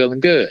 hey, I'm feeling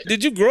good.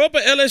 Did you grow up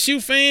an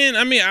LSU fan?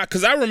 I mean,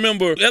 because I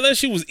remember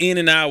LSU was in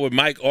and out with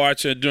Mike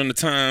Archer during the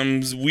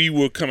times we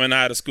were coming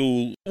out of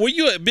school. Were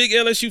you a big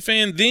LSU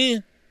fan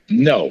then?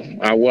 No,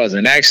 I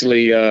wasn't.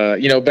 Actually,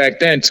 back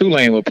then,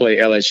 Tulane would play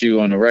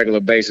LSU on a regular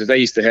basis. They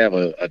used to have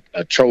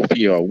a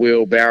trophy or a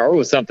wheelbarrow. It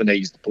was something they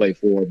used to play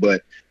for,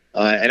 but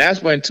and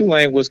that's when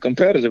Tulane was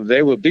competitive.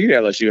 They would beat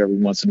LSU every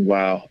once in a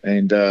while.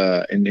 And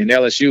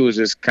LSU was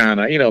just kind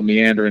of,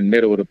 meandering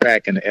middle of the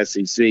pack in the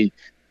SEC.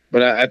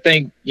 But I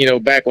think,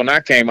 back when I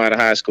came out of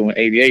high school in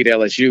 '88,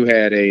 LSU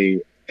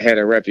had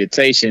a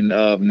reputation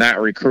of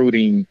not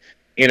recruiting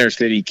inner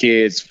city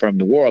kids from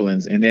New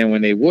Orleans. And then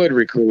when they would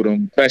recruit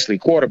them, especially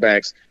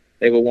quarterbacks,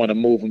 they would want to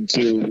move them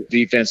to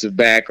defensive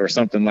back or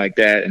something like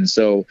that. And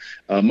so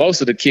most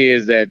of the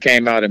kids that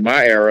came out in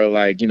my era,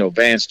 like,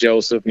 Vance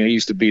Joseph, he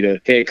used to be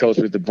the head coach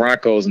with the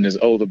Broncos, and his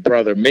older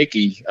brother,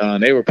 Mickey,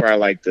 they were probably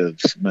like the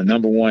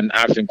number one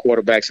option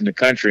quarterbacks in the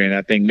country. And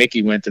I think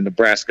Mickey went to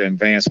Nebraska and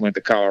Vance went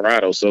to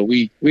Colorado. So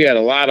we had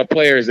a lot of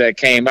players that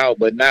came out,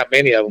 but not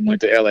many of them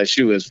went to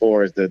LSU as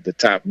far as the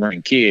top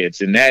ranked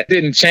kids. And that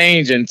didn't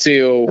change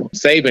until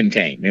Saban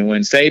came. And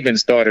when Saban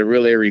started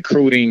really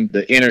recruiting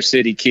the inner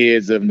city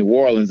kids of New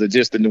Orleans, or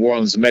just the New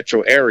Orleans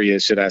metro area,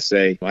 should I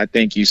say, I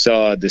think you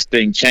saw a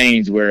distinct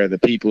change where the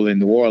people in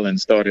New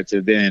Orleans started to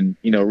then,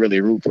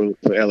 really root for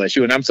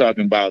LSU. And I'm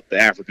talking about the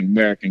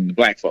African-American, the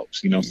black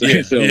folks, what I'm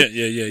saying?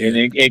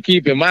 Yeah. And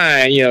keep in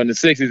mind, in the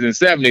 60s and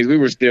 70s, we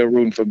were still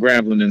rooting for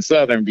Grambling and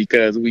Southern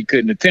because we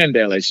couldn't attend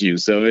LSU.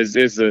 So it's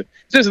just a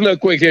little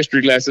quick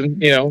history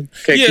lesson, keep you up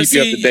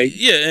to date.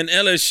 Yeah, and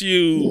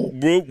LSU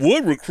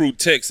would recruit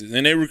Texas,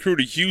 and they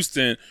recruited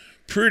Houston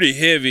pretty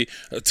heavy.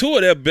 Two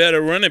of their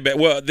better running back.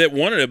 Well, that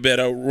one of the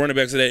better running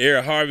backs of that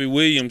era, Harvey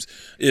Williams,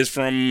 is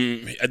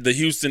from the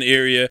Houston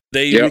area.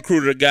 They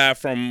recruited a guy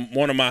from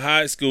one of my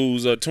high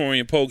schools,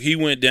 Torian Polk. He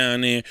went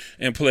down there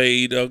and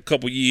played a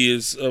couple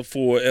years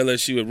for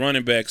LSU at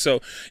running back.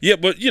 So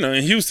but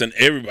in Houston,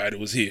 everybody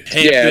was here.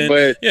 Hampton,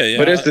 but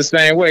it's the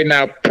same way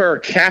now per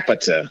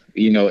capita.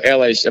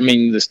 LSU. I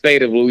mean, the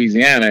state of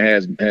Louisiana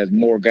has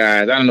more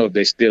guys. I don't know if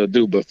they still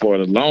do, but for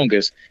the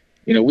longest,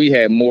 we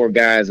had more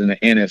guys in the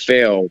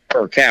NFL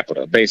per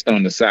capita based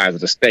on the size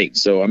of the state.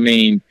 So, I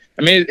mean,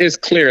 it's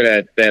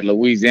clear that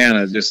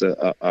Louisiana is just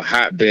a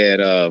hotbed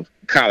of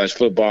college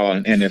football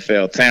and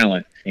NFL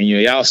talent. And,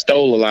 y'all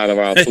stole a lot of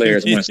our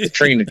players once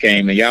Katrina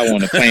came, and y'all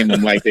want to claim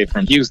them like they're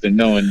from Houston,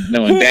 knowing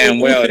damn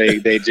well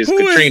they just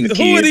Katrina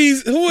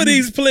kids. Who are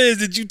these players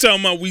that you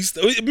talking about?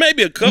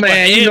 Maybe a couple.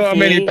 Man, you know how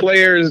many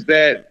players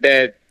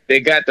that they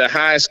got the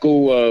high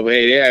school of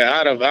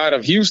out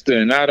of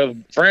Houston, out of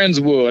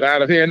Friendswood,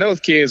 out of here, and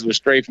those kids were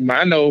straight from.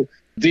 I know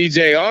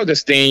DJ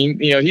Augustine,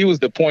 he was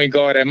the point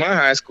guard at my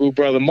high school.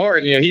 Brother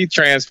Martin, he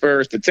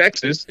transfers to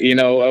Texas,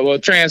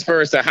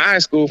 transfers to high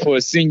school for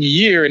a senior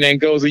year and then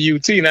goes to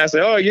UT. And I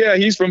said, oh, yeah,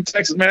 he's from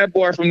Texas, man. That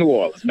boy from New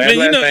Orleans, man.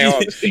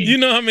 Augustine. You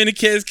know how many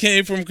cats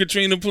came from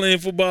Katrina playing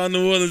football in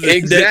New Orleans?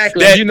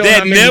 Exactly. How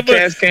many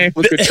cats came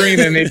from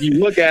Katrina, and if you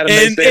look at them,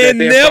 they say that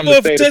they're from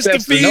the state of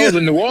Texas. And those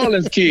are New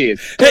Orleans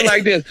kids. Put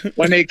like this.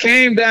 When they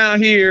came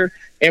down here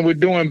and were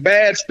doing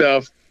bad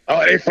stuff,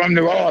 oh, they from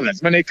New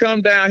Orleans. When they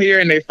come down here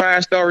and they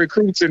 5-star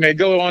recruits and they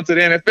go on to the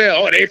NFL,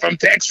 oh, they from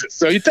Texas.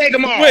 So you take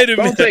them all. Wait a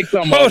minute. Don't take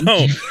some Hold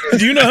on.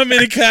 Do you know how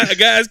many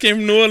guys came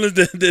from New Orleans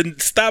that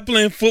stopped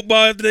playing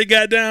football after they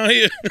got down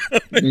here?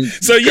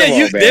 So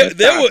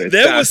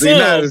there was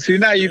some.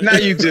 Now you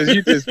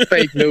just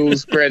fake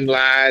news, spreading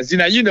lies.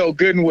 You know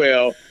good and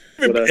well.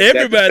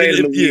 Everybody,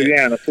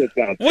 Louisiana puts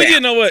out. Well, you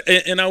know what,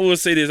 and I will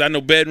say this: I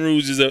know Baton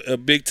Rouge is a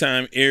big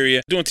time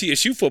area doing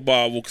TSU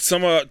football. Well,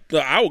 some of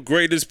our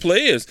greatest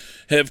players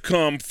have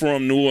come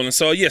from New Orleans.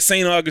 So yeah,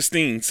 St.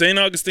 Augustine. St.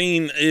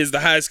 Augustine is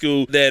the high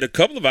school that a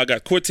couple of our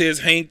guys, Cortez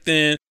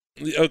Hankton,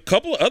 a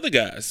couple of other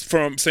guys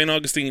from St.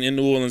 Augustine in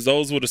New Orleans.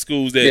 Those were the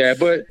schools that. Yeah,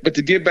 but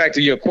to get back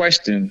to your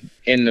question,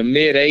 in the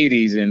mid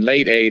 '80s and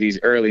late '80s,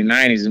 early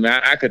 '90s,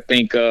 I could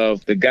think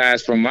of the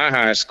guys from my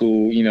high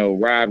school.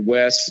 Rod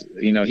West.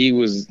 He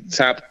was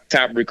top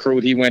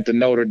recruit. He went to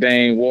Notre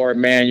Dame. Ward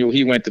Manuel.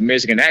 He went to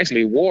Michigan.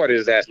 Actually, Ward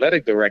is the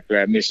athletic director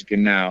at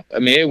Michigan now. I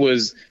mean, it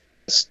was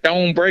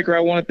Stonebreaker, I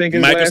want to think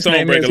his Michael last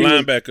name is.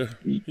 Linebacker.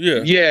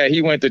 Yeah,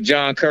 he went to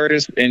John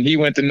Curtis, and he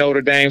went to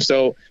Notre Dame.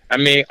 So, I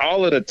mean,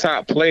 all of the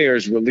top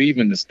players were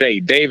leaving the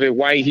state. David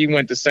White, he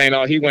went to St.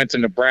 Aug. He went to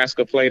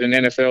Nebraska, played in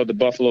NFL, the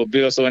Buffalo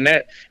Bills. So in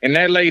that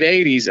late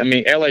 80s, I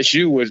mean,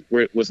 LSU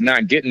was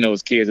not getting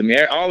those kids. I mean,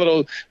 all of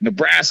those,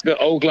 Nebraska,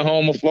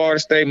 Oklahoma, Florida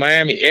State,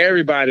 Miami,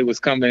 everybody was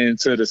coming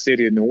into the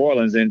city of New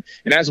Orleans. And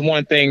that's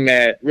one thing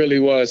that really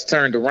was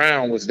turned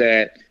around was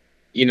that,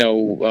 when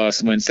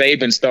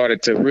Saban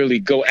started to really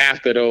go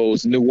after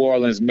those New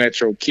Orleans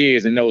metro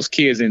kids and those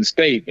kids in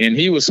state. And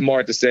he was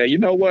smart to say, you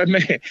know what,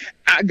 man,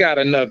 I got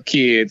enough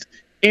kids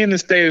in the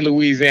state of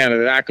Louisiana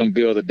that I can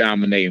build a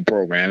dominating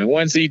program. And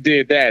once he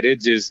did that,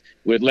 it just,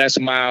 with Les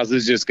Miles,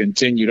 it just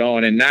continued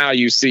on. And now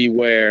you see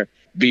where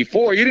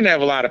before you didn't have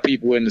a lot of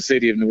people in the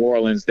city of New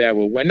Orleans that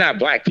were not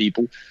black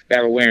people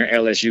that were wearing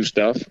LSU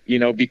stuff,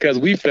 because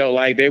we felt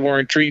like they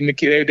weren't treating the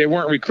kids, they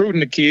weren't recruiting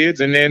the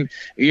kids. And then,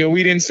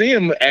 we didn't see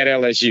them at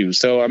LSU.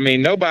 So, I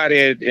mean,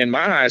 nobody in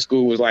my high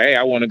school was like, hey,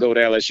 I want to go to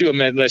LSU. I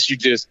mean, unless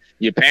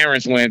your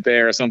parents went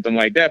there or something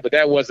like that. But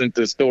that wasn't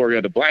the story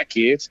of the black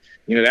kids.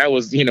 That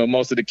was,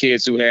 most of the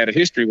kids who had a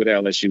history with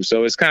LSU.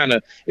 So it's kind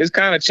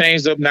of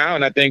changed up now.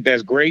 And I think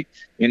that's great.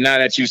 And now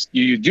that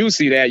you do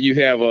see that, you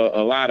have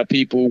a lot of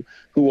people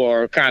who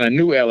are kind of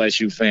new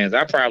LSU fans.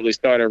 I probably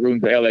started rooting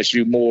for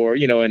LSU more,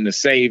 in the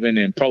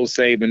Saban and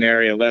post-Saban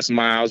area, Les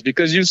Miles,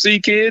 because you see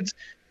kids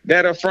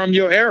that are from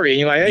your area.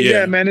 You're like, hey,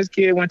 yeah, man, this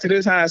kid went to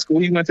this high school.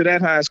 He went to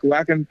that high school.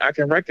 I can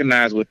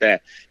recognize with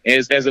that,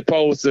 as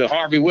opposed to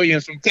Harvey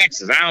Williams from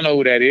Texas. I don't know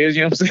who that is.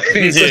 You know what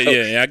I'm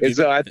saying?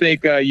 So I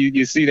think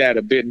you see that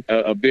a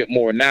bit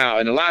more now.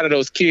 And a lot of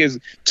those kids,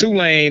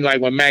 Tulane, like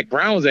when Mac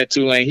Brown was at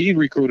Tulane, he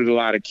recruited a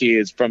lot of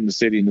kids from the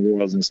city of New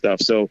Orleans and stuff.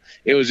 So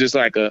it was just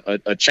like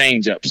a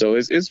change up. So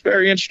it's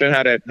very interesting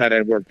how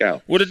that worked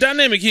out. Well, the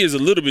dynamic here is a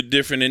little bit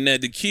different in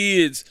that the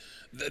kids,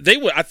 they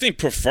would, I think,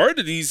 prefer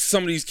to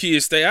some of these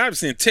kids stay.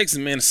 Obviously, in Texas,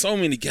 man, so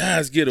many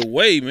guys get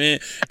away, man,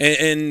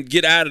 and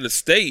get out of the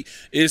state.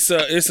 It's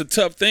a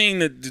tough thing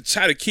to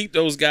try to keep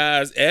those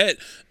guys at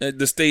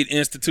the state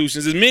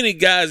institutions. As many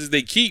guys as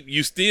they keep,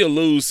 you still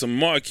lose some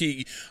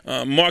marquee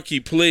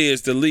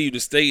players to leave the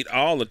state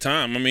all the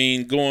time. I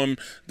mean,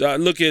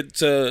 look at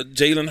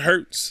Jalen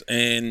Hurts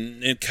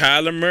and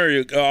Kyler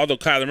Murray. Although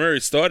Kyler Murray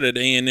started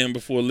at A&M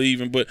before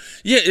leaving, but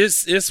yeah,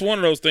 it's one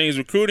of those things.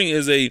 Recruiting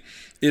is a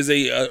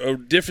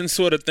different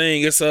sort of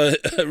thing. It's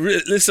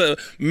a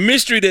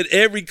mystery that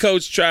every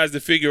coach tries to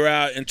figure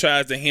out and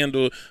tries to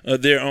handle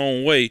their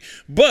own way.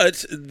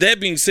 But that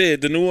being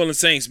said, the New Orleans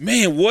Saints,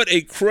 man, what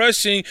a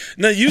crushing!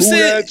 Now you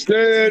said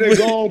they're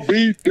gonna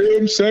beat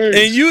them Saints,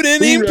 and you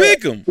didn't even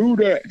pick them. Who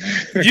that?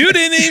 You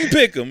didn't even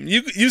pick them.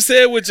 You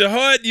said with your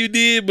heart you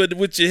did, but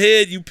with your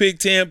head you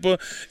picked Tampa.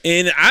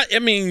 And I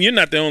mean, you're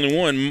not the only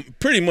one.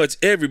 Pretty much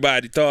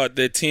everybody thought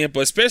that Tampa,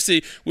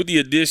 especially with the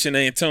addition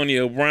of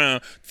Antonio Brown,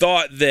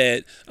 thought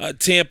that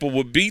Tampa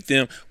would beat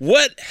them.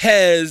 What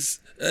has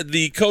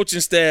the coaching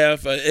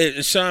staff,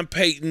 Sean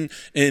Payton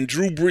and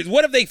Drew Brees,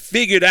 what have they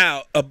figured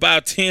out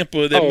about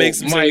Tampa that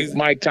makes them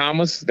Mike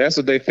Thomas? That's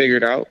what they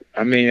figured out.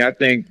 I mean, now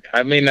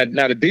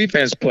the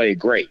defense played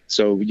great,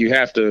 so you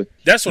have to.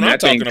 That's what I'm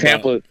talking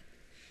about.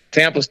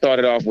 Tampa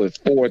started off with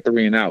 4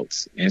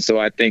 3-and-outs, and so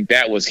I think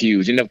that was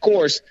huge. And of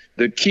course,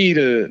 the key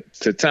to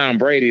Tom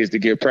Brady is to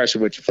get pressure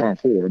with your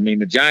front four. I mean,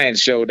 the Giants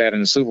showed that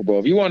in the Super Bowl.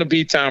 If you want to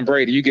beat Tom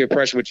Brady, you get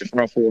pressure with your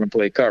front four and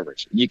play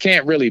coverage. You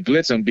can't really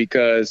blitz him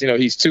because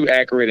he's too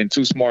accurate and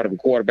too smart of a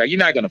quarterback. You're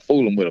not going to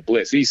fool him with a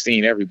blitz. He's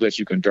seen every blitz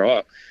you can draw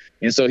up,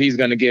 and so he's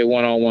going to get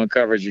one-on-one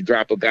coverage. You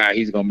drop a guy,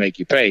 he's going to make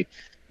you pay.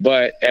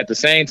 But at the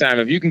same time,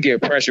 if you can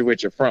get pressure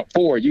with your front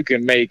four, you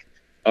can make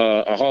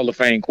a Hall of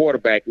Fame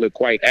quarterback look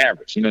quite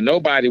average.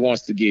 Nobody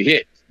wants to get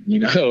hit,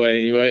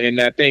 and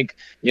I think,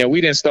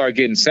 we didn't start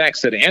getting sacks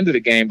to the end of the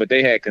game, but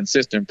they had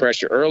consistent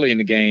pressure early in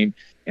the game.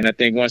 And I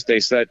think once they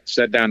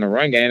shut down the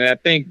run game, and I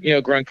think,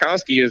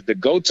 Gronkowski is the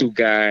go-to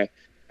guy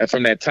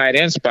from that tight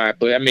end spot.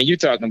 But I mean, you're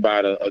talking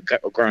about a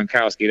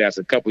Gronkowski that's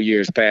a couple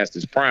years past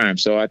his prime.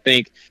 So I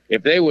think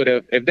if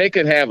they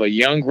could have a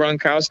young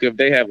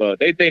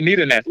Gronkowski, they need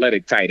an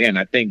athletic tight end.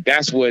 I think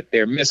that's what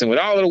they're missing with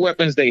all of the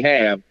weapons they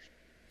have.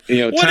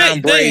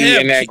 Tom Brady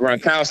and that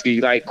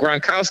Gronkowski, like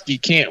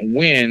Gronkowski can't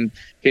win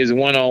his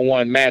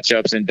one-on-one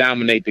matchups and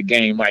dominate the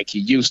game like he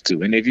used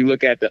to. And if you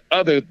look at the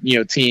other,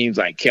 teams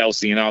like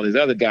Kelsey and all these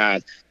other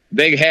guys,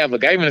 they have a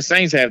guy. Even the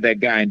Saints have that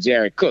guy in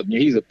Jared Cook.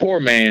 He's a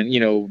poor man,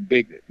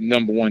 big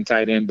number one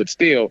tight end, but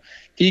still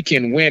he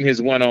can win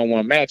his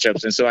one-on-one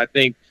matchups. And so I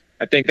think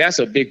that's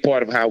a big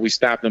part of how we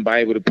stopped them, by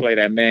able to play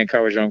that man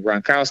coverage on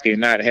Gronkowski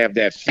and not have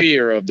that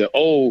fear of the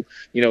old,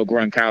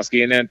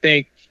 Gronkowski. And then I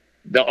think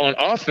on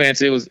offense,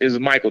 it was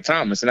Michael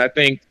Thomas. And I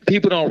think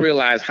people don't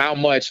realize how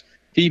much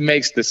he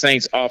makes the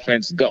Saints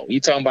offense go. You're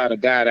talking about a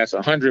guy that's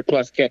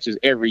 100-plus catches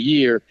every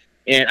year,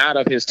 and out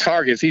of his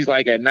targets, he's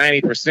like at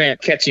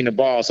 90% catching the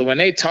ball. So when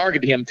they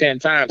target him 10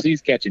 times,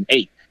 he's catching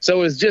 8.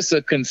 So it's just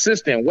a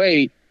consistent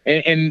way.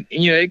 And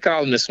they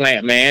call him the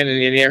slant man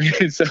and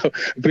everything. So,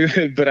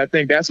 but I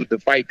think that's what the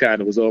fight kind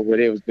of was over.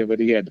 But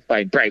he had to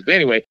fight in practice. But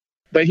anyway,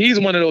 But he's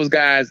one of those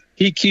guys,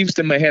 he keeps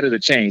them ahead of the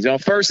chains. On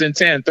 1st and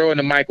 10, throwing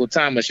to Michael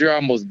Thomas, you're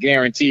almost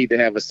guaranteed to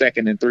have a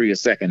 2nd and 3, a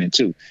 2nd and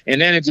 2.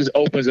 And then it just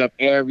opens up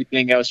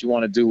everything else you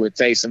want to do with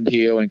Taysom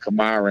Hill and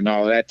Kamara and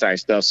all of that type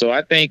stuff. So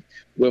I think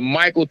with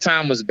Michael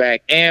Thomas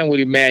back and with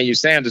Emmanuel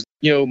Sanders,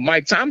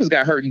 Mike Thomas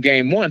got hurt in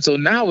game 1. So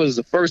now was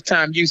the first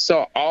time you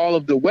saw all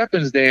of the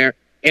weapons there.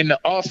 And the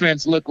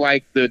offense looked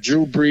like the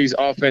Drew Brees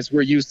offense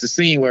we're used to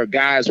seeing, where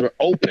guys were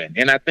open.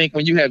 And I think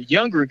when you have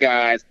younger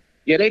guys,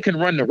 yeah, they can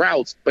run the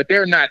routes, but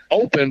they're not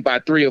open by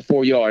 3 or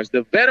 4 yards.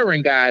 The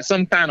veteran guys,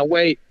 some kind of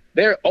way,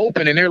 they're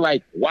open and they're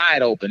like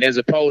wide open as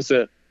opposed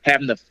to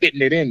having to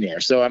fitting it in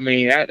there. So, I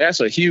mean, that's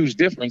a huge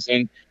difference.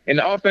 And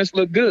the offense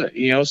looked good,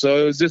 so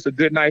it was just a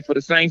good night for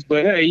the Saints.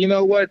 But, hey, you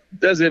know what?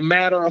 Does it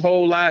matter a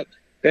whole lot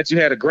that you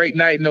had a great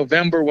night in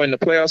November when the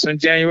playoffs are in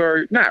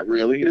January? Not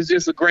really. It's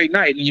just a great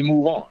night and you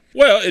move on.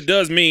 Well, it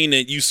does mean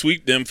that you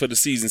sweep them for the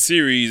season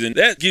series, and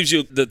that gives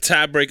you the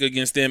tiebreaker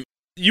against them.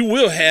 You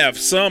will have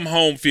some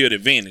home field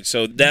advantage,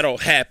 so that'll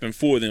happen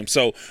for them.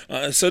 So,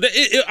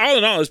 all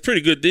in all, it's a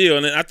pretty good deal.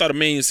 And I thought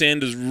Emmanuel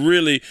Sanders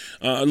really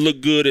looked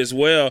good as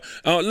well.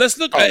 Let's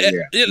look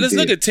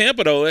at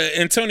Tampa though.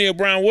 Antonio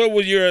Brown,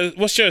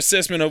 what's your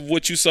assessment of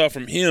what you saw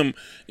from him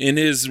in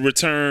his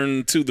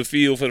return to the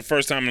field for the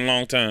first time in a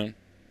long time?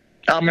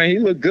 I mean, he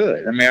looked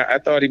good. I mean, I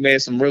thought he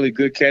made some really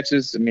good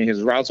catches. I mean,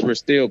 his routes were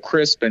still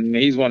crisp, and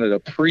he's one of the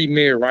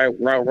premier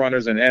route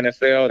runners in the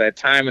NFL. That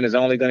timing is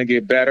only going to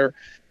get better.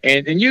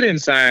 And you didn't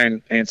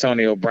sign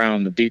Antonio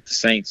Brown to beat the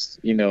Saints,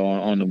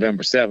 on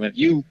November 7th.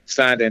 You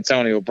signed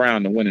Antonio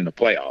Brown to win in the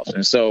playoffs.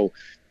 And so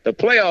the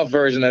playoff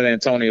version of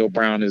Antonio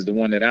Brown is the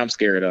one that I'm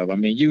scared of. I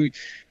mean,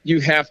 you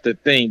have to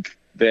think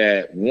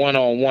that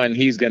one-on-one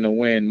he's going to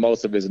win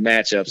most of his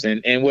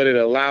matchups. And what it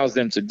allows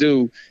them to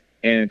do,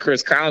 and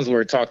Chris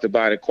Collinsworth talked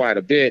about it quite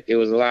a bit, it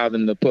was allow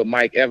them to put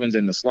Mike Evans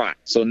in the slot.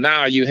 So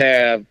now you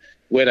have,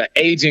 with an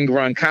aging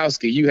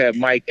Gronkowski, you have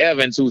Mike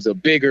Evans, who's a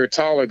bigger,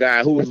 taller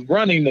guy who's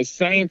running the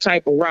same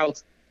type of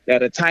routes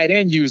that a tight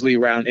end usually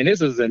runs. And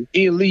this is an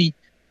elite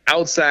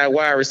outside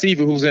wide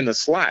receiver who's in the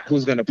slot,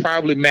 who's going to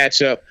probably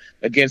match up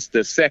against the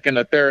 2nd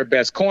or 3rd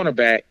best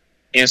cornerback.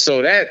 And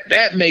so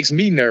that makes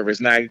me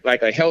nervous. Now,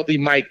 like a healthy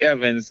Mike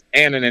Evans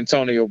and an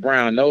Antonio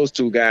Brown, those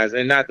two guys,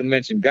 and not to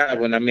mention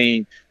Godwin. I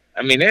mean,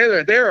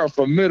 they're a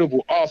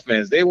formidable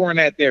offense. They weren't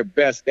at their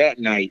best that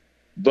night.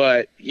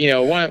 But,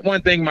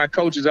 one thing my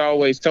coaches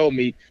always told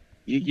me,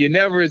 you're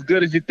never as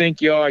good as you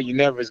think you are. You're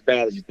never as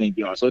bad as you think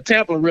you are. So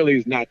Tampa really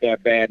is not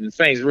that bad, and the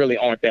Saints really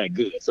aren't that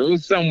good. So it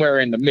was somewhere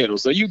in the middle.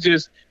 So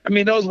those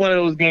one of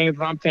those games,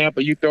 if I'm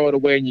Tampa, you throw it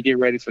away and you get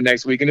ready for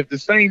next week. And if the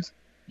Saints,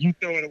 you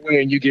throw it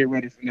away and you get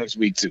ready for next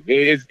week too.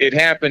 It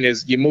happened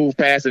is you move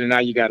past it, and now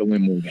you got to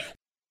win more games.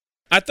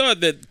 I thought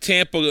that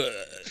Tampa,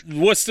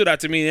 what stood out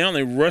to me, they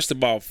only rushed the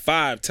ball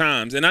 5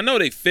 times. And I know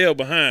they fell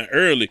behind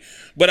early,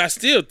 but I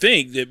still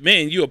think that,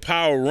 man, you're a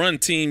power run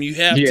team. You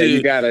have to.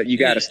 You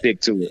gotta stick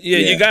to it. Yeah,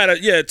 you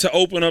gotta, to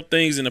open up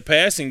things in the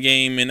passing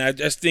game. And I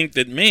just think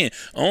that, man,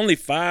 only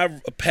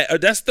 5,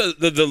 that's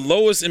the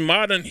lowest in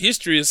modern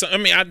history. I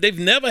mean, they've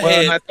never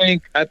had.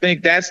 I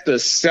think that's the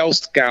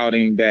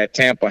self-scouting that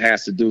Tampa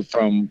has to do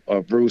from a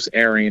Bruce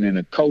Arians and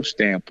a coach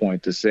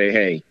standpoint to say,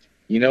 hey,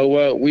 you know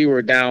what? We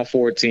were down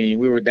 14.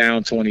 We were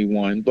down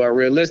 21. But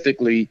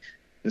realistically,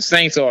 the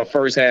Saints are a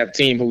first-half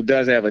team who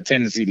does have a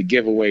tendency to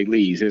give away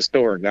leads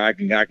historically. I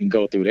can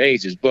go through the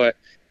ages. But,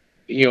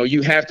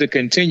 you have to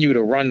continue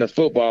to run the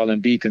football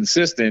and be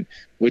consistent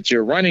with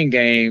your running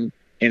game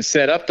and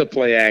set up the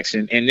play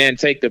action and then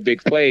take the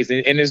big plays.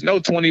 And there's no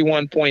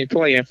 21-point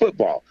play in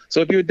football. So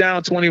if you're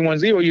down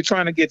 21-0, you're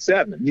trying to get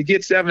 7. You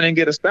get 7 and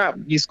get a stop.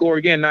 You score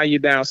again, now you're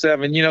down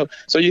 7.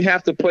 So you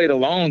have to play the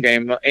long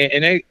game.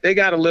 And they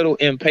got a little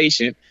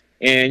impatient.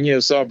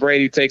 And, saw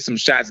Brady take some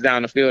shots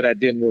down the field that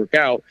didn't work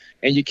out.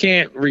 And you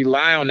can't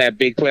rely on that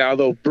big play,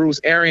 although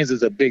Bruce Arians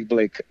is a big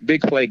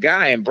play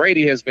guy. And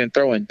Brady has been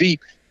throwing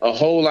deep a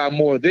whole lot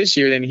more this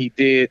year than he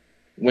did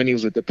when he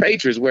was with the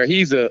Patriots, where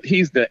he's the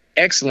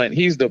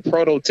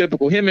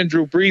prototypical. Him and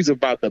Drew Brees are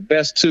about the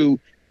best 2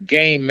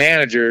 game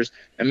managers.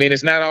 I mean,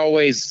 it's not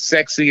always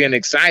sexy and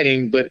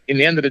exciting, but in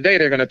the end of the day,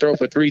 they're going to throw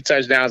for 3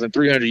 touchdowns and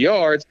 300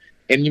 yards.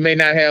 And you may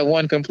not have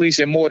one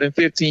completion more than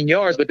 15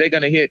 yards, but they're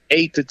going to hit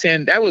 8 to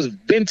 10. That was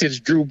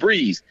vintage Drew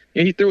Brees.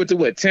 And he threw it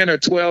to 10 or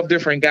 12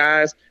 different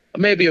guys,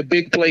 maybe a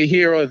big play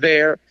here or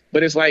there.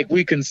 But it's like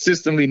we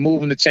consistently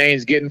moving the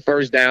chains, getting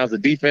first downs, the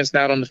defense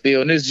not on the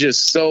field, and it's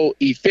just so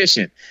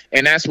efficient.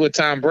 And that's what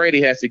Tom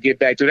Brady has to get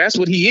back to. That's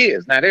what he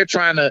is. Now, they're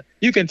trying to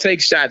 – you can take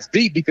shots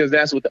deep because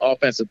that's what the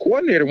offensive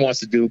coordinator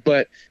wants to do.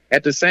 But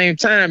at the same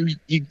time,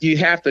 you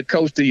have to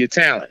coach to your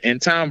talent. And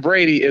Tom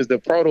Brady is the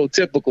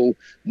prototypical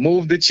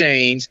move the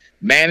chains,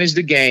 manage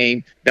the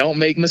game, don't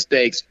make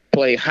mistakes,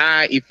 play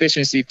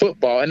high-efficiency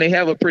football, and they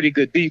have a pretty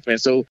good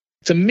defense. So,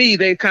 to me,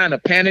 they kind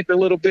of panicked a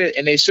little bit,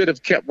 and they should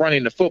have kept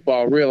running the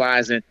football,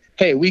 realizing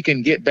hey, we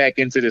can get back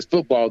into this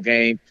football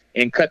game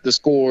and cut the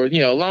score. As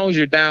long as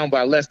you're down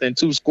by less than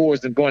 2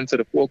 scores and going to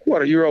the fourth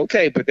quarter, you're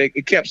okay. But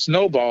it kept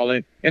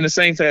snowballing, and the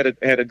Saints had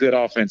a good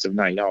offensive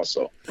night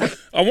also.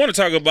 I want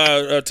to talk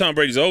about Tom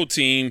Brady's old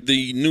team,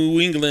 the New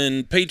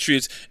England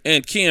Patriots,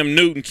 and Cam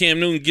Newton. Cam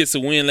Newton gets a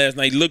win last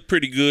night. He looked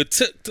pretty good.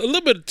 Took a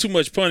little bit too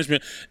much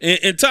punishment.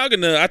 And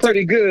talking to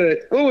pretty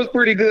good. What was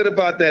pretty good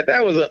about that?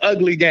 That was an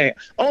ugly game.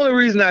 Only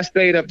reason I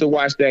stayed up to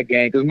watch that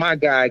game because my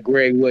guy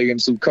Greg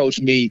Williams, who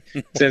coached me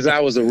since I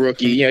was a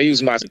rookie, he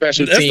was my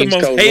special teams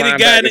coach. Hated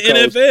guy in the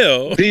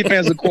NFL,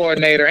 defensive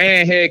coordinator,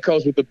 and head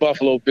coach with the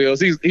Buffalo Bills.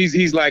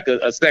 He's like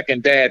a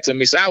second dad to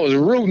me. So I was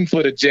rooting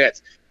for the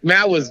Jets. Man,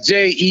 I was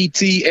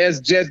Jets,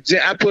 Jets.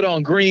 I put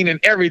on green and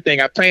everything.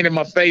 I painted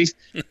my face,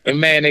 and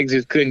man, they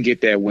just couldn't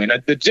get that win.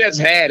 The Jets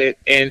had it,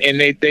 and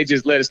they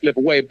just let it slip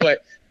away.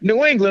 But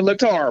New England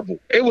looked horrible.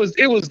 It was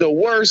the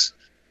worst.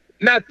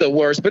 Not the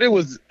worst, but it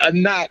was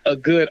not a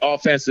good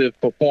offensive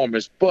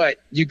performance, but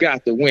you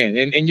got the win.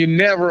 And you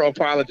never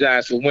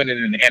apologize for winning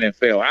in the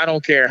NFL. I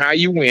don't care how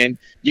you win.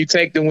 You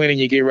take the win and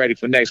you get ready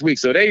for next week.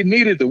 So they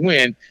needed the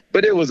win,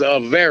 but it was a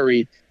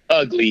very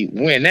ugly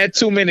win. That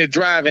 2-minute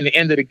drive in the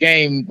end of the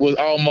game was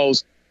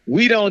almost,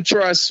 we don't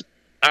trust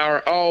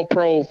our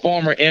all-pro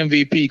former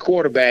MVP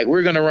quarterback.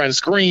 We're going to run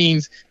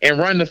screens and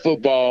run the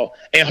football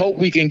and hope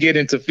we can get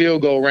into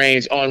field goal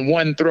range on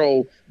one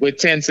throw with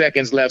 10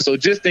 seconds left. So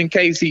just in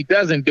case he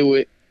doesn't do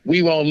it,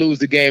 we won't lose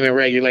the game in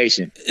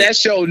regulation. That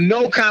showed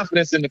no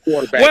confidence in the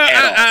quarterback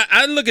at all.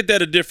 I look at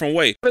that a different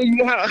way.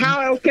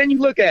 How else can you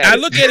look at it? I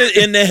look at it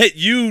in that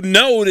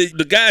that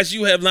the guys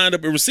you have lined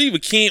up at receiver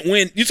can't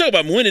win. You talk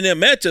about winning their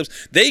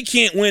matchups. They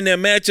can't win their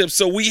matchups,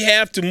 so we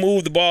have to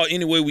move the ball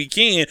any way we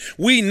can.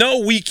 We know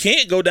we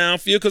can't go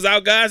downfield because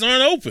our guys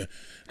aren't open.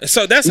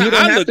 So that's how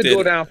I look at it. You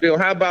don't have to go downfield.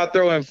 How about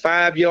throwing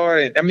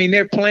 5-yard?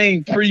 They're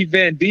playing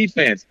prevent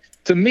defense.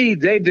 To me,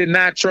 they did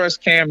not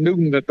trust Cam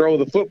Newton to throw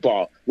the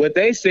football. What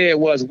they said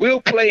was, we'll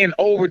play in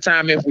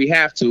overtime if we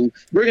have to.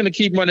 We're going to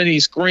keep running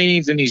these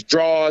screens and these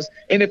draws,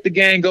 and if the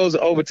game goes to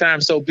overtime,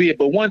 so be it.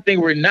 But one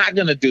thing we're not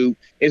going to do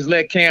is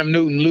let Cam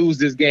Newton lose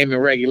this game in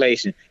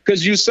regulation.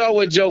 Because you saw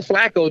what Joe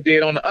Flacco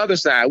did on the other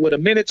side. With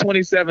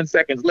 1:27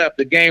 seconds left,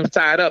 the game's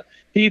tied up.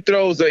 He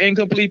throws an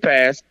incomplete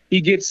pass. He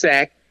gets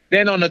sacked.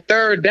 Then on the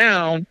third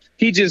down,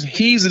 he just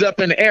heaves it up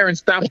in the air and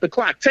stops the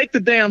clock. Take the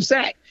damn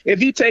sack. If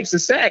he takes a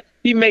sack,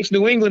 he makes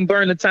New England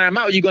burn the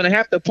timeout. You're going to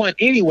have to punt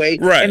anyway.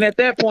 Right. And at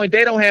that point,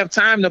 they don't have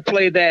time to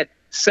play that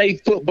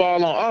safe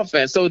football on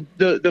offense. So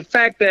the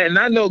fact that, and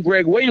I know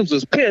Greg Williams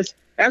was pissed,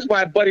 that's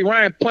why Buddy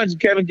Ryan punched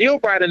Kevin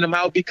Gilbride in the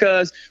mouth,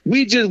 because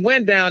we just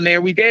went down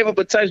there. We gave up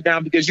a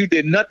touchdown because you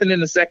did nothing in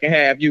the second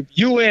half.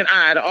 You and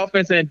I, the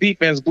offense and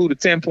defense, blew the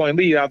 10-point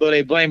lead, although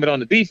they blame it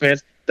on the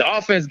defense. The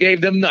offense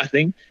gave them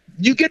nothing.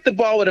 You get the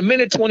ball with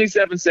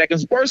 1:27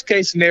 seconds. Worst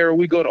case scenario,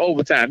 we go to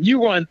overtime.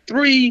 You run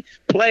 3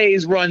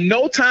 plays, run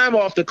no time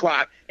off the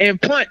clock,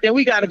 and punt. Then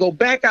we got to go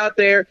back out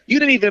there. You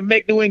didn't even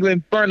make New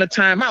England burn a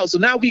timeout. So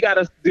now we got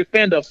to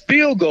defend a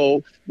field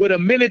goal with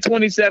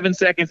 1:27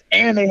 seconds,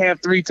 and they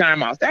have 3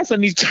 timeouts. That's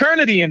an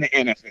eternity in the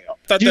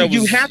NFL.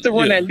 You have to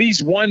run at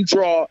least one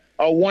draw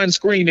or one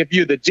screen if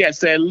you're the Jets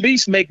to at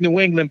least make New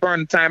England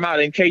burn a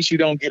timeout in case you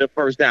don't get a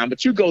first down.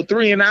 But you go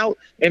 3 and out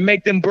and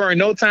make them burn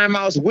no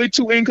timeouts with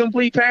 2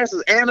 incomplete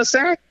passes and a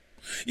sack?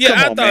 Yeah,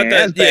 I thought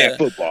that's bad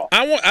football.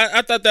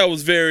 I thought that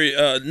was very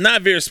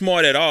not very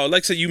smart at all.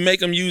 Like I said, you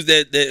make them use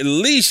that at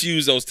least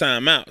use those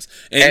timeouts,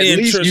 and at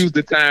least use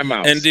the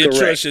timeouts, and then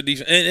trust your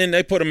defense. And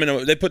they put them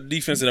they put the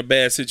defense in a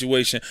bad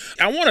situation.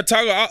 I want to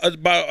talk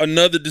about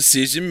another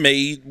decision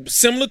made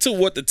similar to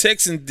what the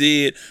Texans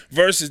did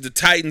versus the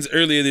Titans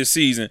earlier this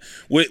season,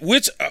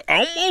 which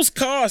almost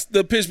cost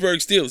the Pittsburgh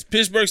Steelers.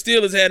 Pittsburgh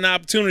Steelers had an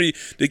opportunity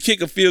to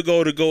kick a field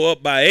goal to go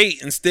up by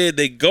 8. Instead,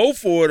 they go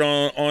for it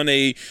on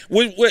a.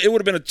 It would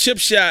have been a chip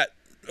shot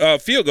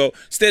field goal.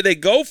 Instead, they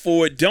go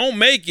for it, don't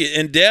make it,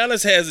 and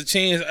Dallas has a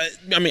chance.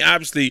 I mean,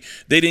 obviously,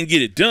 they didn't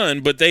get it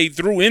done, but they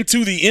threw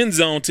into the end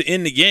zone to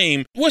end the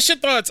game. What's your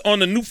thoughts on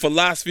the new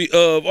philosophy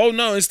of,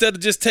 instead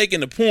of just taking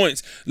the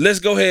points, let's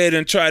go ahead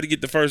and try to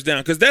get the first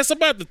down? Because that's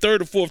about the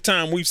 3rd or 4th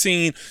time we've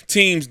seen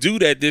teams do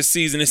that this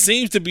season. It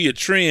seems to be a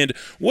trend.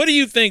 What do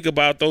you think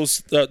about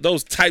those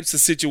types of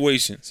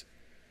situations?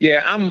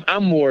 Yeah,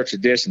 I'm more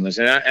traditionalist,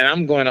 and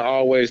I'm going to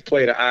always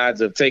play the odds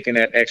of taking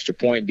that extra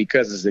point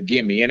because it's a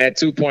gimme. And that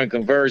 2-point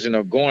conversion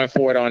of going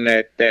for it on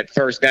that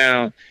first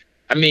down,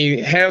 I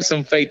mean, have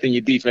some faith in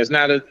your defense.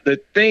 Now, the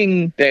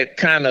thing that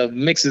kind of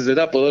mixes it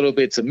up a little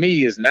bit to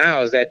me is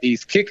that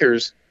these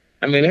kickers,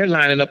 I mean, they're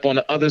lining up on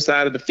the other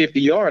side of the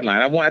 50-yard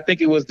line. I think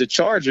it was the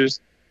Chargers.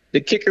 The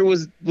kicker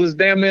was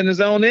damn near in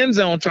his own end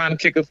zone trying to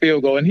kick a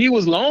field goal, and he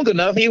was long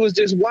enough. He was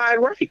just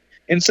wide right.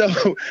 And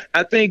so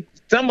I think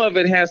some of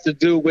it has to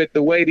do with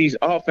the way these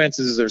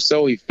offenses are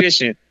so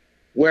efficient,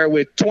 where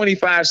with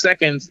 25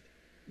 seconds,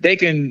 they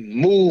can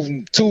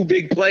move 2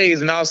 big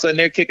plays, and all of a sudden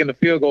they're kicking the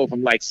field goal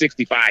from like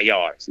 65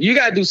 yards. You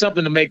got to do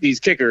something to make these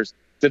kickers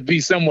to be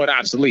somewhat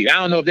obsolete. I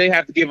don't know if they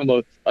have to give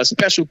them a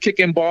special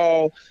kicking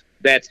ball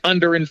that's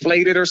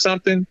underinflated or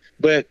something.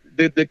 But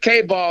the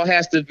K-ball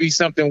has to be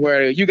something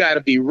where you got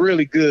to be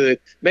really good,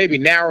 maybe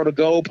narrow the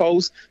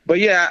goalpost. But,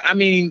 yeah, I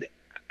mean,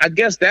 I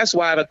guess that's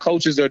why the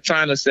coaches are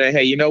trying to say,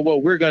 hey, you know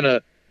what, we're going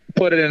to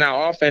put it in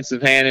our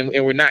offensive hand,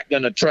 and we're not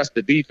going to trust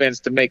the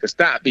defense to make a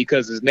stop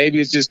because maybe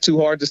it's just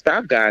too hard to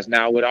stop guys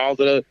now with all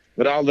the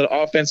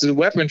offensive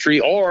weaponry.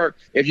 Or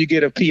if you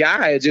get a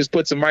PI, it just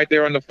puts them right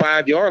there on the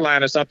 5-yard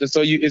line or something.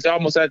 So it's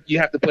almost like you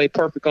have to play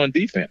perfect on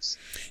defense.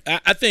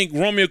 I think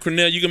Romeo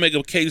Crennel, you can make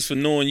a case for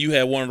knowing you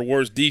had one of the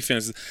worst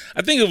defenses.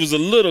 I think it was a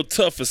little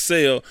tougher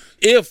sell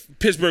if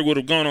Pittsburgh would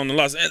have gone on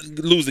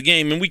to lose the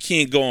game, and we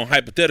can't go on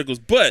hypotheticals,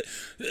 but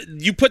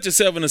you put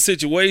yourself in a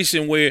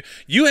situation where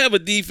you have a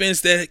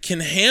defense that can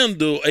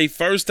handle a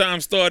first-time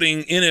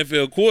starting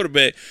NFL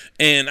quarterback,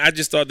 and I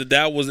just thought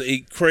that was a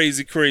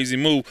crazy, crazy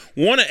move.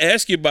 Want to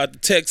ask you about the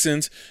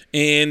Texans,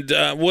 and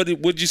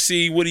what'd you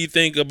see? What do you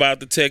think about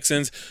the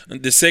Texans,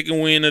 the second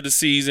win of the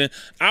season?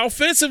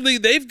 Offensively,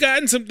 they've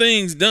gotten some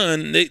things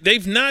done.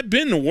 They've not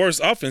been the worst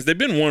offense. They've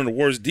been one of the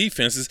worst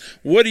defenses.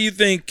 What do you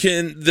think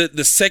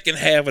the second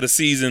half of the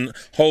season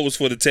holds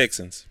for the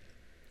Texans?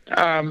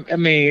 I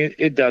mean,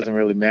 it doesn't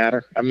really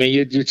matter. I mean,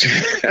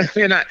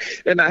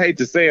 and I hate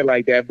to say it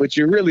like that, but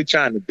you're really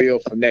trying to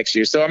build for next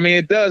year. So, I mean,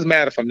 it does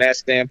matter from that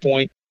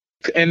standpoint.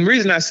 And the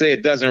reason I say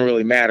it doesn't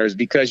really matter is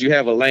because you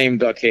have a lame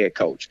duck head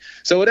coach.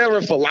 So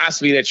whatever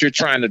philosophy that you're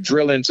trying to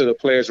drill into the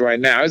players right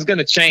now is going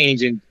to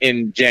change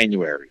in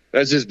January.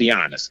 Let's just be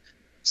honest.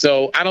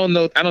 So I don't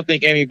know. I don't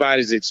think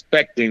anybody's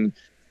expecting,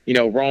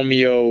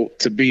 Romeo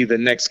to be the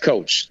next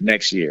coach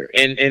next year.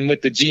 And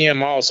with the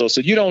GM also. So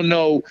you don't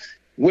know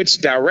which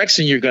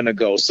direction you're going to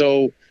go.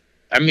 So,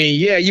 I mean,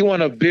 yeah, you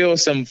want to build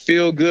some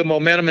feel-good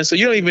momentum. And so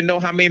you don't even know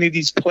how many of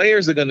these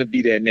players are going to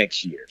be there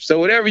next year. So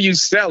whatever you're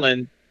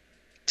selling,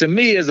 to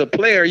me as a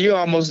player, you're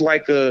almost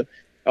like a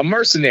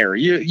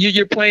mercenary.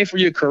 You're playing for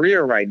your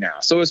career right now.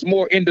 So it's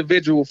more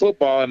individual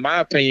football, in my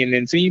opinion,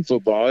 than team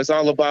football. It's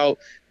all about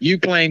you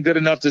playing good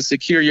enough to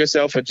secure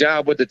yourself a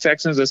job with the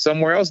Texans or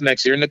somewhere else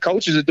next year. And the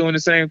coaches are doing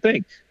the same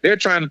thing. They're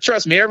trying to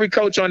trust me. Every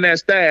coach on that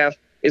staff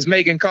is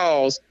making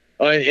calls.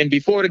 And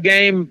before the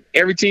game,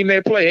 every team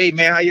they play, hey,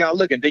 man, how y'all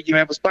looking? Think you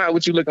have a spot?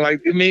 What you looking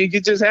like? I mean, you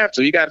just have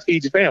to. You got to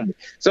feed your family.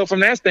 So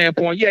from that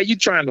standpoint, yeah, you're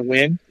trying to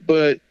win.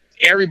 But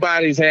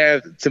everybody's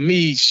to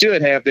me,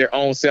 should have their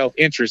own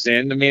self-interest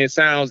in. I mean,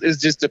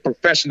 it's just the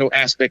professional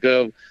aspect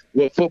of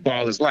what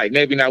football is like.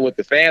 Maybe not what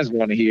the fans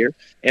want to hear.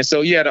 And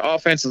so, yeah, the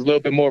offense is a little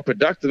bit more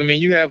productive. I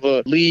mean, you have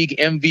a league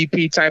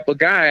MVP type of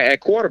guy at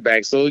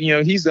quarterback. So,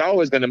 he's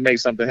always going to make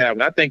something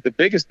happen. I think the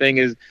biggest thing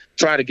is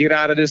try to get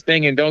out of this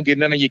thing and don't get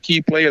none of your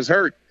key players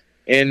hurt.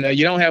 And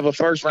you don't have a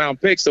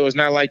first-round pick, so it's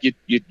not like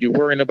you're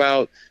worrying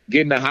about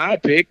getting a high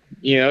pick.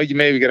 You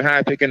maybe get a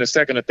high pick in the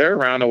second or third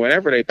round or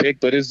whenever they pick,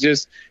 but it's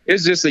just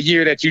a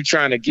year that you're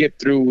trying to get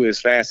through as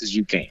fast as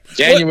you can.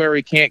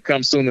 January can't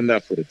come soon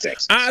enough for the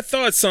Texans. I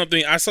saw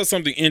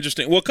something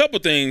interesting. Well, a couple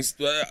things,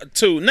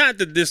 too. Not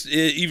that this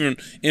even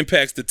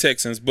impacts the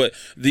Texans, but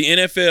the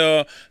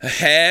NFL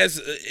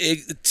has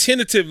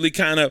tentatively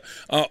kind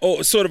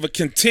of sort of a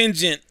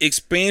contingent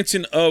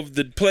expansion of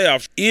the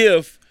playoffs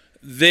if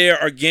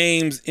there are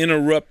games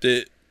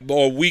interrupted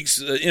or weeks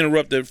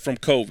interrupted from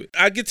COVID.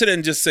 I'll get to that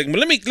in just a second. But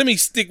let me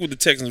stick with the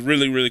Texans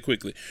really, really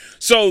quickly.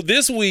 So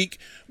this week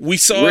we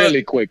saw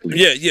really quickly.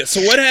 Yeah.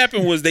 So what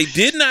happened was they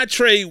did not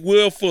trade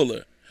Will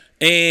Fuller.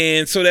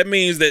 And so that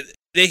means that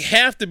they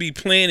have to be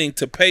planning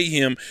to pay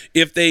him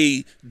if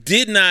they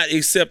did not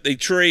accept a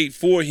trade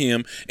for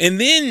him. And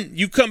then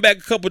you come back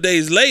a couple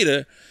days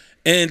later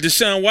and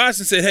Deshaun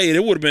Watson said, hey,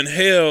 it would have been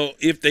hell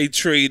if they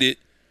traded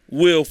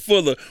Will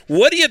Fuller.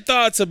 What are your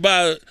thoughts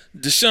about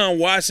Deshaun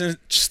Watson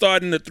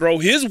starting to throw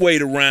his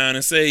weight around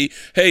and say,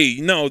 hey,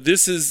 no,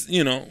 this is,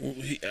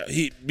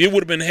 it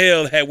would have been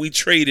hell had we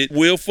traded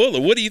Will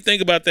Fuller. What do you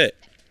think about that?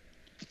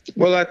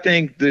 Well, I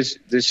think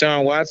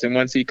Deshaun Watson,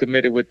 once he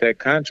committed with that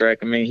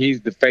contract, I mean,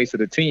 he's the face of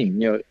the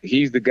team.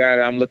 He's the guy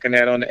that I'm looking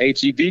at on the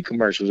HEB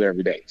commercials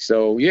every day.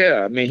 So,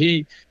 yeah, I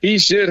mean, he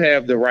should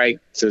have the right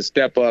to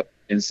step up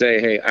and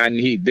say, hey, I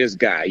need this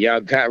guy.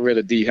 Y'all got rid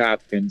of D.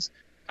 Hopkins.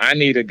 I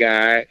need a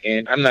guy,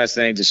 and I'm not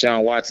saying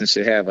Deshaun Watson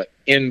should have an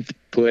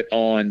input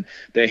on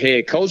the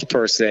head coach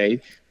per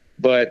se,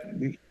 but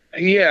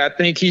yeah, I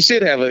think he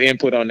should have an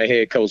input on the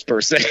head coach per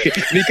se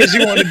because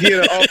you want to get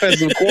an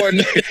offensive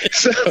coordinator.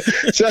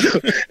 So,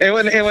 and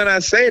when I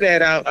say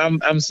that,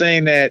 I'm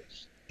saying that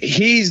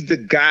he's the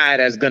guy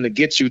that's going to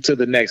get you to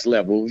the next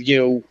level.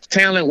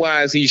 Talent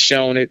wise, he's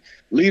shown it.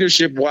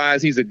 Leadership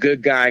wise, he's a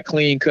good guy,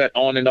 clean cut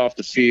on and off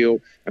the field.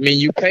 I mean,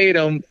 you paid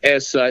him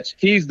as such.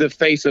 He's the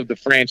face of the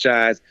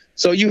franchise.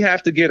 So you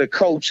have to get a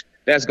coach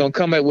that's going to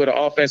come up with an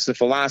offensive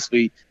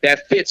philosophy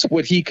that fits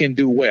what he can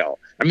do well.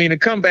 I mean, to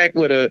come back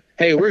with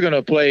hey, we're going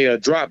to play a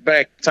drop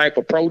back type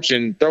approach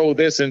and throw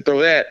this and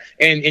throw that,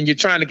 and you're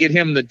trying to get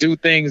him to do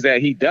things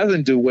that he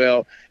doesn't do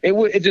well,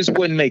 it just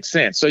wouldn't make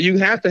sense. So you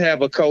have to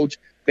have a coach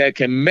that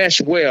can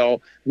mesh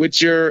well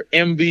with your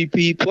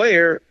MVP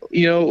player,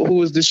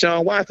 who is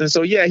Deshaun Watson.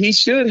 So, yeah, he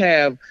should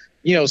have,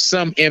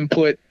 some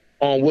input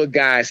on what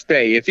guys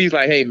stay. If he's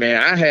like, hey,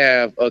 man, I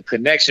have a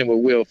connection with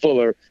Will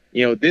Fuller,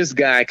 this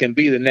guy can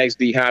be the next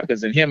D.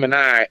 Hopkins, and him and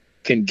I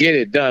can get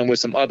it done with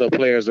some other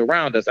players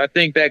around us. I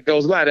think that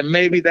goes a lot, and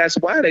maybe that's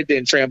why they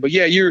didn't trade him. But,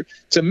 yeah, you're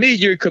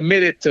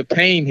committed to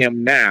paying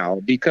him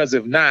now, because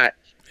if not,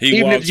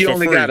 even if you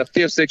only got a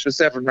 5th, 6th, or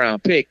 7th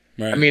round pick,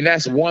 right. I mean,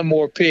 that's one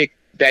more pick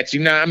that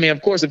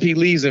of course, if he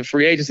leaves in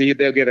free agency,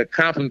 they'll get a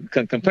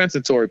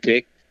compensatory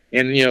pick.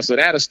 And, so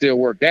that'll still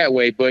work that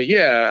way. But,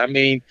 yeah, I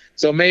mean,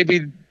 so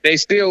maybe they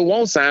still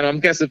won't sign him. I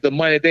guess if the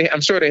money, I'm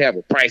sure they have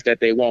a price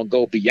that they won't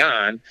go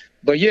beyond.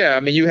 But, yeah,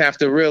 I mean, you have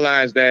to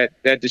realize that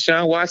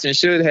Deshaun Watson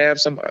should have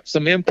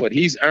some input.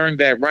 He's earned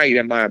that right,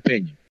 in my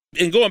opinion.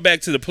 And going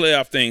back to the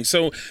playoff thing,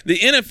 so the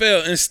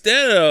NFL,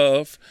 instead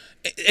of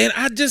 – and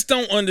I just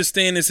don't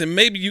understand this, and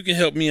maybe you can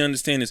help me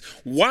understand this.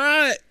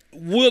 Why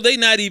will they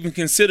not even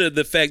consider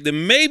the fact that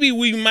maybe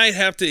we might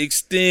have to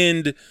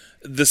extend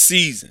the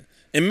season?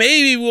 And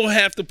maybe we'll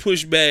have to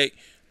push back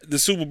the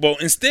Super Bowl.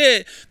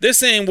 Instead, they're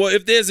saying, well,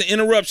 if there's an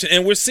interruption,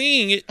 and we're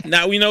seeing it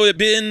now, we know that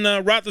Ben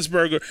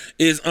Roethlisberger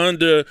is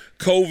under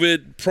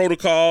COVID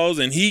protocols,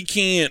 and he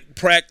can't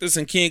practice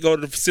and can't go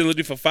to the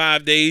facility for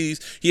 5 days.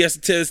 He has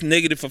to test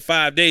negative for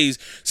 5 days.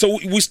 So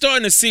we're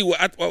starting to see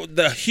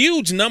the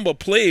huge number of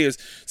players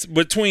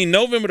between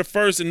November the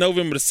 1st and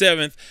November the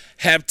 7th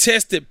have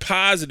tested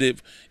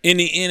positive in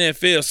the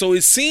NFL. So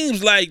it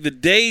seems like the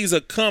days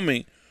are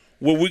coming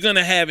where we're going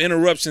to have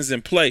interruptions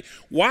in play.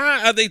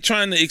 Why are they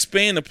trying to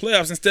expand the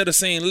playoffs instead of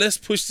saying, let's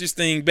push this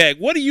thing back?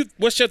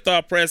 What's your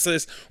thought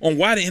process on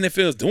why the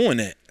NFL is doing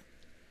that?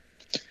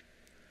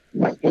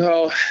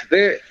 Well,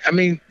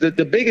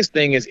 the biggest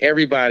thing is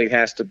everybody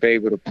has to be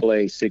able to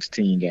play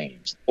 16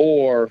 games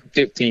or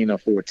 15 or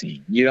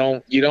 14. You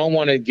don't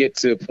want to get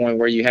to a point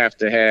where you have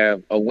to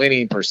have a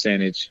winning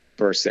percentage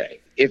per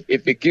se. If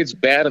it gets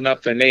bad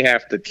enough and they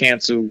have to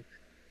cancel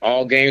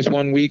all games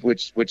 1 week,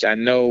 which I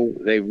know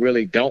they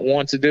really don't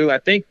want to do.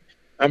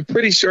 I'm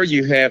pretty sure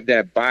you have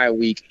that bye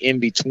week in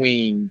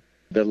between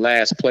the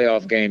last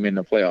playoff game and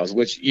the playoffs,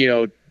 which,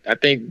 I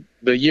think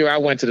the year I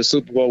went to the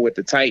Super Bowl with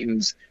the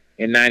Titans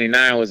in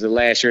 '99 was the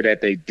last year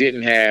that they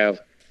didn't have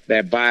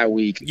that bye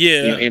week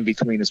in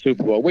between the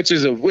Super Bowl, which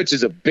is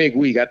a big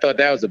week. I thought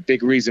that was a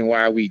big reason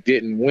why we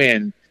didn't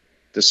win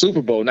the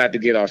Super Bowl, not to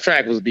get off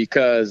track, was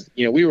because,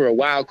 we were a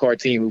wild card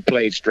team who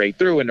played straight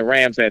through and the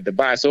Rams had the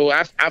bye. So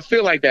I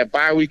feel like that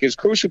bye week is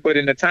crucial. But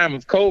in the time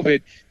of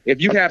COVID, if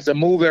you have to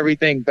move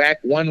everything back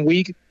 1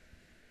 week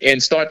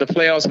and start the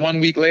playoffs 1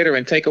 week later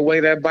and take away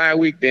that bye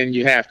week, then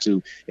you have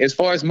to. As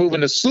far as moving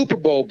the Super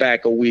Bowl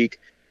back a week,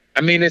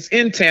 it's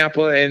in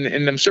Tampa, and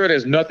I'm sure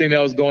there's nothing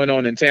else going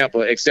on in Tampa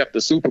except the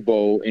Super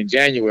Bowl in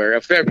January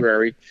or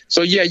February.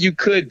 So, yeah, you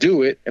could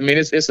do it.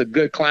 It's a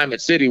good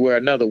climate city where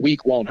another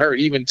week won't hurt,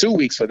 even 2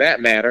 weeks for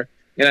that matter.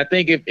 And I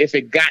think if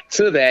it got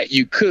to that,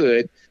 you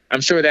could.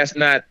 I'm sure that's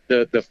not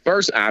the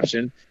first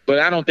option, but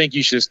I don't think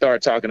you should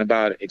start talking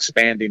about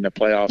expanding the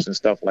playoffs and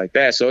stuff like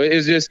that. So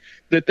it's just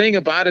the thing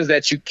about it is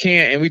that you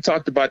can't, and we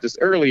talked about this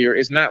earlier,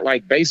 it's not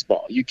like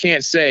baseball. You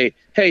can't say,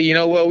 hey,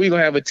 we're going to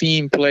have a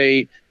team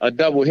play a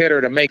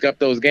doubleheader to make up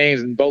those games,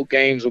 and both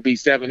games will be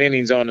 7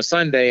 innings on a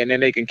Sunday, and then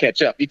they can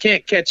catch up. You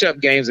can't catch up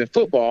games in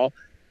football,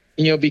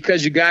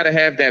 because you got to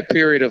have that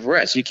period of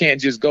rest. You can't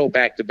just go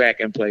back to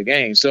back and play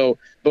games. So,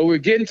 but we're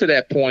getting to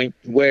that point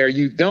where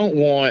you don't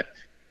want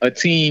a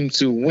team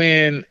to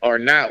win or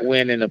not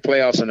win in the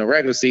playoffs in the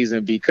regular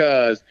season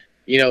because,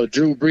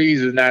 Drew Brees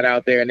is not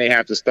out there and they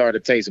have to start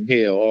at Taysom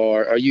Hill,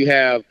 or you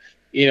have,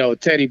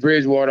 Teddy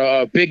Bridgewater,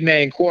 a big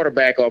name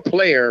quarterback or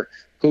player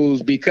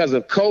who's because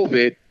of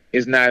COVID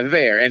is not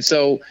there. And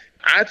so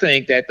I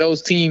think that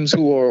those teams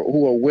who are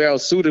well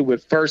suited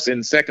with first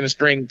and second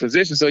string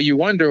positions. So you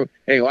wonder,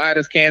 hey, why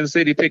does Kansas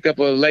City pick up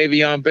a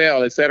Le'Veon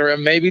Bell, et cetera?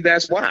 Maybe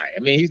that's why.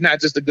 He's not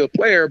just a good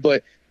player,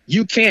 but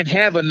you can't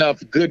have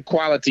enough good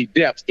quality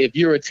depth if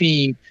you're a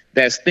team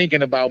that's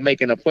thinking about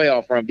making a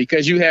playoff run,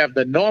 because you have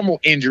the normal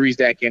injuries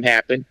that can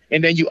happen.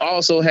 And then you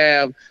also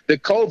have the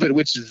COVID,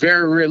 which is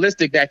very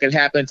realistic, that can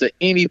happen to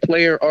any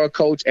player or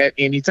coach at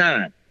any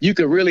time. You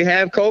could really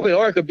have COVID,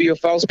 or it could be a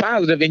false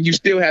positive and you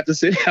still have to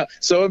sit out.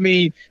 So,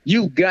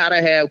 you've got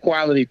to have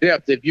quality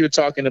depth if you're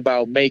talking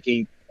about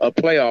making a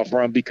playoff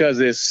run, because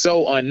it's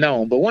so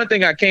unknown. But one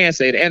thing I can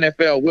say, the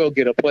NFL will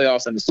get a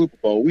playoffs in the Super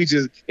Bowl.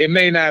 It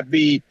may not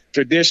be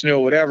traditional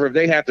or whatever. If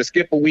they have to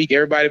skip a week,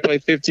 everybody play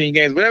 15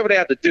 games, whatever they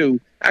have to do,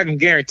 I can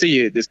guarantee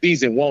you the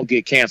season won't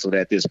get canceled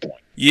at this point.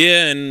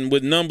 Yeah, and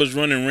with numbers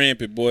running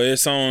rampant, boy,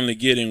 it's only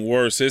getting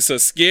worse. It's a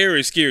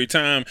scary, scary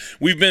time.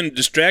 We've been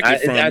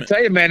distracted from it. I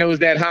tell you, man, it was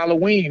that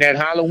Halloween.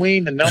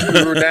 The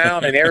numbers were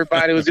down and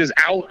everybody was just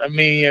out.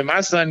 And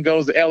my son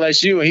goes to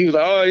LSU and he was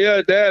like, oh,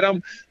 yeah, Dad,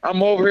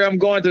 I'm over here. I'm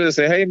going to this.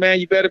 I say, hey, man,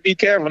 you better be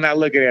careful not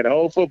looking at the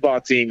whole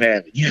football team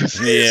having. Yeah,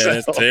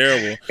 that's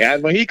terrible. Yeah,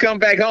 when he come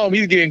back home,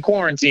 he's getting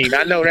quarantined.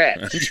 I know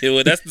that. Yeah,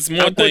 well, that's the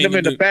smart I'm putting him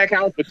in the back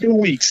house for 2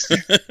 weeks.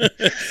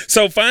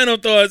 So final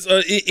thoughts,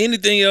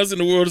 anything else in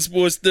the world of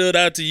sports stood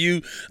out to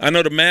you? I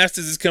know the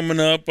Masters is coming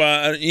up.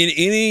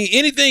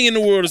 Anything in the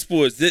world of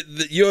sports,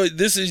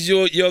 this is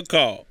your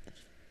call.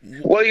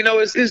 Well,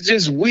 it's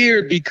just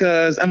weird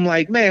because I'm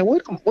like, man,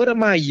 what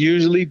am I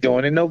usually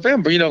doing in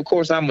November? Of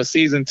course, I'm a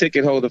season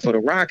ticket holder for the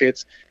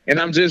Rockets, and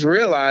I'm just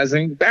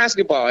realizing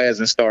basketball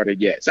hasn't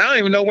started yet. So I don't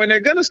even know when they're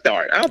going to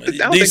start. I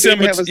don't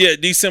December think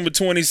December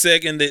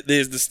 22nd.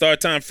 There's the start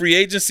time. Free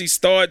agency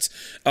starts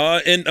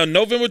in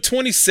November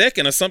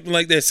 22nd or something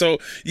like that. So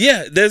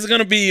yeah, there's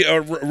going to be a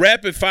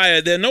rapid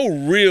fire. There are no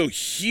real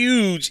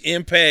huge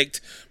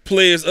impact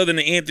players other than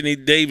Anthony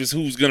Davis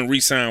who's going to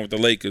re-sign with the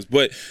Lakers,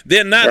 but there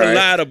are not a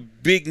lot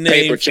of big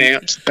names.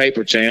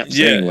 Paper champs.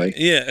 Yeah, anyway.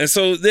 Yeah, and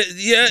so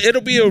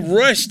it'll be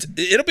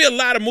it'll be a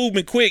lot of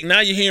movement quick. Now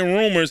you're hearing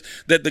rumors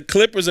that the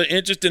Clippers are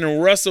interested in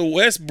Russell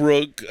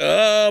Westbrook.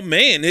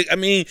 Man,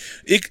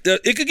 it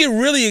could get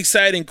really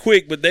exciting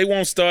quick, but they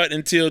won't start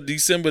until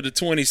December the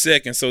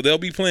 22nd. So they'll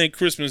be playing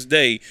Christmas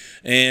Day,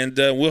 and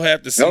we'll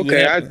have to see.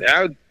 Okay,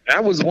 I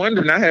was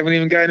wondering. I haven't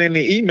even gotten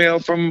any email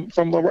from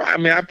LeBron. I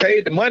mean, I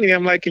paid the money.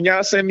 I'm like, can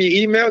y'all send me an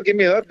email? Give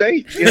me an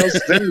update.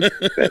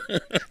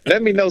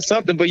 Let me know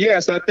something. But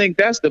yes, I think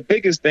that's the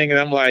biggest thing. And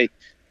I'm like,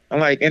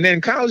 and then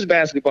college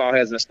basketball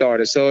hasn't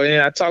started. So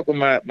I talked with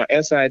my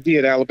SID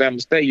at Alabama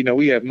State.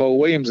 We have Mo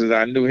Williams as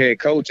our new head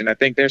coach, and I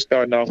think they're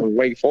starting off with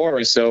Wake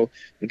Forest. So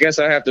I guess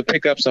I have to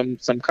pick up some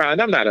kind.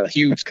 I'm not a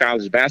huge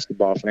college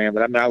basketball fan,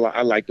 but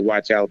I like to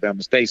watch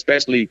Alabama State,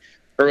 especially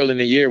early in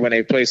the year when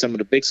they play some of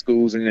the big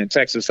schools, and then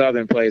Texas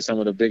Southern plays some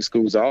of the big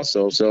schools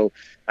also. So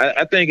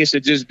I think it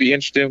should just be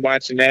interesting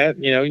watching that.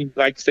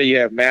 Like to say you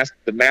have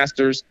the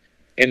Masters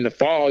in the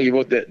fall.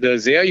 The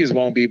azaleas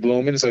won't be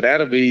blooming, so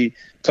that'll be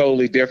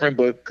totally different,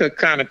 but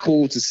kind of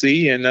cool to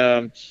see.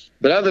 And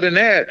but other than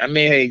that, I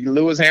mean, hey,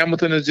 Lewis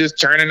Hamilton is just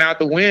churning out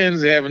the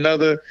wins. They have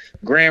another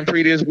Grand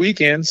Prix this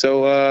weekend,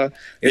 so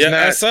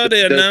I saw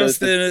they announced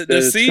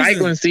the season.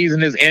 Cycling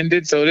season has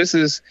ended, so this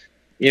is.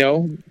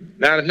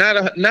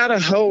 Not a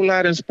whole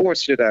lot in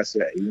sports, should I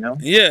say?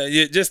 Yeah,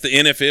 just the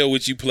NFL,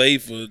 which you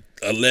played for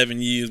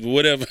 11 years, but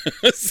whatever.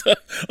 So,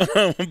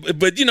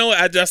 but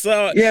I just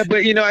saw. Yeah,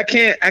 but I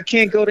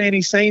can't go to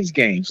any Saints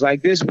games.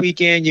 Like this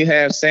weekend, you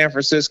have San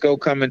Francisco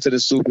coming to the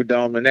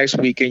Superdome. The next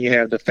weekend, you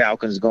have the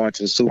Falcons going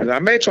to the Superdome. I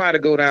may try to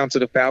go down to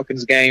the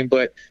Falcons game,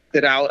 but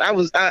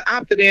I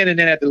opted in, and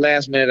then at the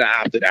last minute,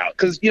 I opted out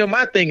because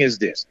my thing is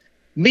this.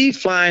 Me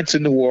flying to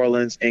New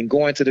Orleans and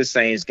going to the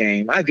Saints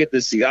game, I get to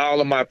see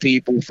all of my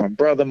people from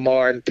Brother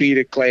Martin,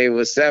 Peter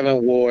Claver,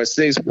 7th Ward,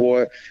 6th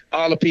Ward,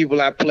 all the people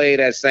I played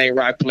at St.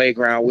 Roch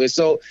Playground with.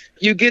 So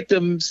you get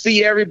to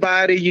see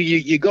everybody.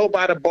 You go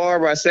by the bar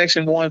by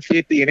Section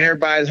 150, and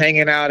everybody's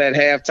hanging out at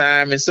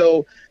halftime. And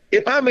so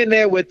if I'm in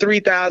there with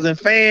 3,000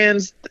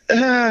 fans,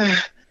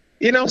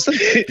 you know what I'm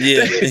saying?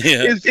 Yeah.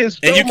 It's so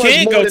and you much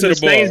can't more go than to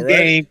the ball, Saints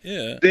right?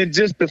 game than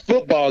just the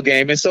football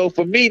game. And so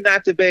for me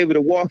not to be able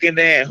to walk in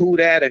there and hoot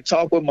at and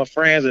talk with my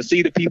friends and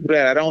see the people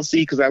that I don't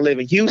see because I live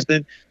in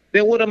Houston,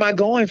 then what am I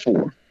going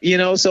for?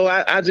 So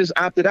I just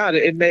opted out.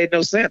 It made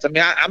no sense. I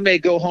mean, I may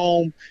go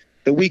home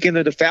the weekend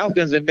of the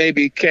Falcons and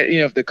maybe,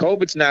 if the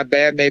COVID's not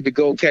bad, maybe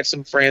go catch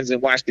some friends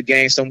and watch the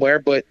game somewhere.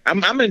 But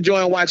I'm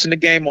enjoying watching the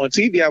game on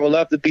TV. I would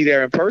love to be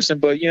there in person,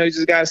 but, you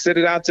just got to sit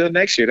it out till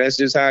next year. That's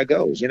just how it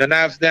goes.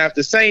 Now if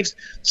the Saints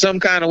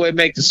some kind of way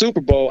make the Super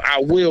Bowl,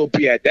 I will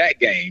be at that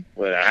game.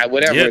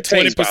 Whatever it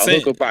takes, by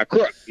hook or by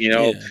crook,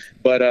 Yeah.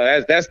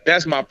 But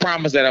that's my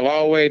promise that I've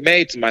always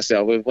made to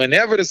myself.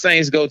 Whenever the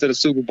Saints go to the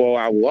Super Bowl,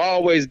 I will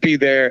always be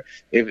there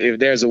if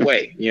there's a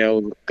way.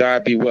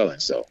 God be willing.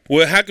 So,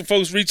 well, how can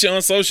folks reach you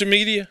on social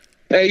media?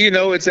 Hey,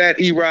 it's at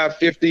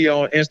eRob50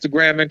 on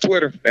Instagram and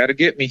Twitter. That'll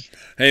get me.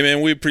 Hey,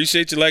 man, we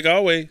appreciate you like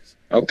always.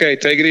 Okay,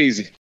 take it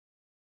easy.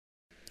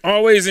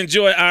 Always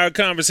enjoy our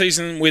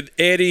conversation with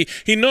Eddie.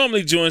 He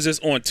normally joins us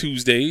on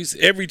Tuesdays.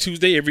 Every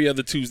Tuesday, every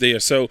other Tuesday or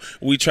so,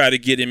 we try to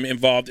get him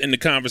involved in the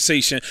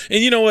conversation.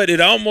 And you know what? It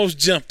almost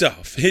jumped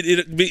off.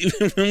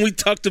 When we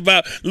talked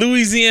about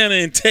Louisiana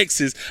and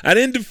Texas, I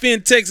didn't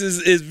defend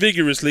Texas as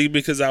vigorously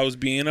because I was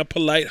being a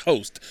polite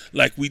host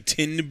like we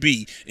tend to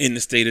be in the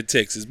state of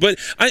Texas. But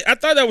I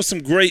thought that was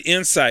some great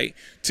insight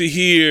to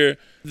hear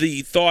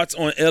the thoughts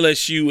on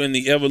LSU and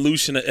the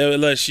evolution of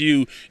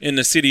LSU in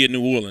the city of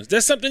New Orleans.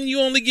 That's something you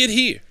only get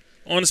here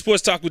on the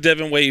Sports Talk with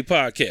Devin Wade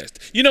podcast.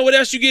 You know what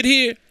else you get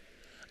here?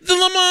 The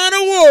Lamont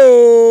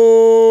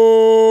Award.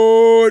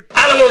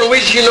 I don't want to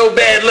wish you no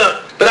bad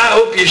luck, but I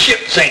hope your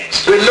ship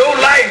sinks with no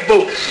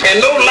lifeboats and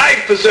no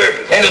life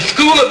preservers and a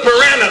school of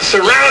piranhas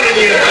surrounding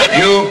you.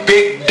 You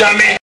big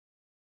dummy.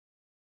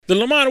 The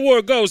Lamont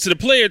Award goes to the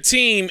player,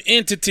 team,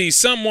 entity,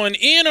 someone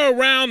in or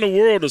around the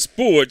world of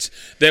sports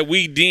that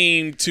we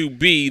deem to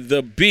be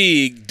the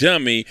big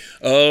dummy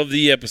of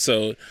the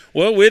episode.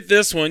 Well, with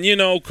this one,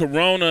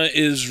 Corona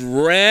is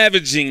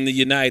ravaging the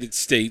United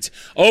States.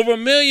 Over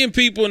 1 million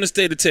people in the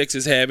state of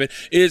Texas have it.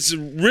 It's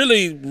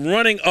really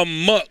running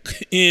amok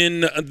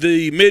in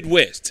the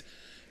Midwest.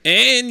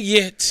 And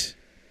yet,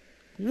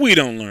 we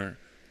don't learn.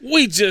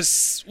 We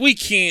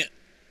can't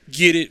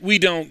get it. We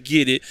don't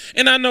get it.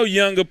 And I know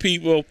younger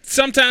people,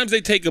 sometimes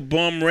they take a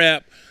bum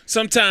rap.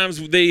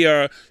 Sometimes they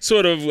are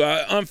sort of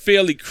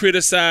unfairly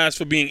criticized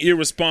for being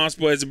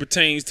irresponsible as it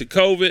pertains to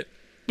COVID.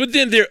 But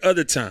then there are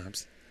other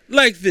times,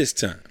 like this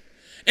time,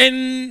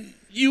 And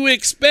you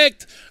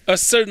expect a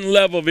certain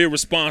level of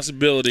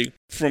irresponsibility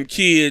from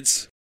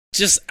kids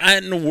just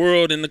out in the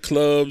world, in the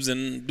clubs,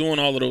 and doing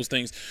all of those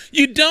things.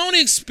 You don't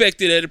expect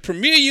it at a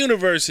premier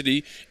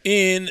university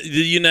in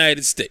the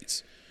United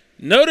States.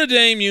 Notre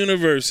Dame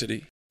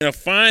University, a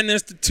fine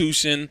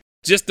institution,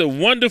 just a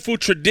wonderful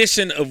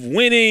tradition of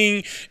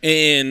winning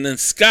and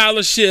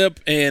scholarship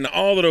and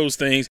all of those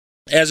things.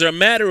 As a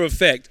matter of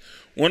fact,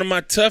 one of my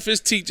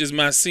toughest teachers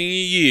my senior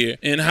year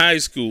in high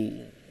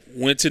school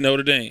went to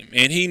Notre Dame,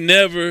 and he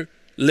never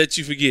let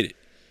you forget it.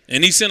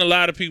 And he sent a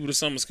lot of people to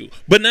summer school,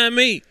 but not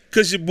me,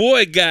 because your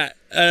boy got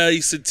a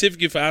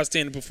certificate for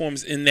outstanding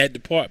performance in that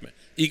department,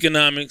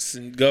 economics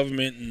and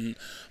government and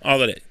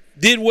all of that.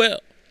 Did well,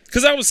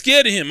 because I was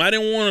scared of him. I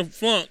didn't want to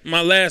flunk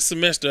my last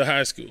semester of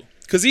high school,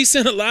 because he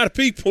sent a lot of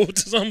people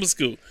to summer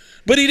school.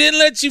 But he didn't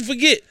let you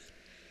forget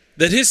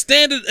that his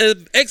standard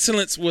of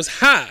excellence was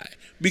high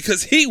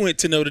because he went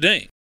to Notre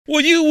Dame.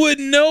 Well, you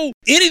wouldn't know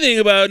anything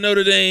about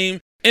Notre Dame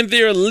and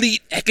their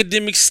elite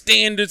academic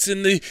standards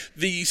and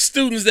the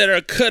students that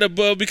are cut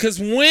above, because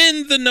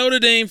when the Notre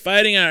Dame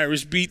Fighting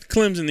Irish beat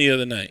Clemson the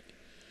other night,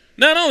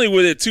 not only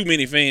were there too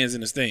many fans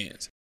in the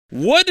stands,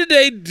 what did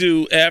they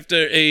do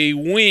after a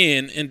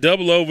win in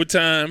double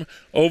overtime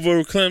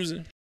over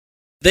Clemson?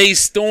 They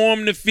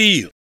stormed the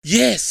field.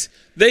 Yes,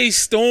 they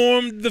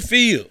stormed the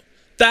field.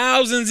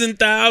 Thousands and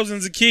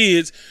thousands of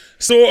kids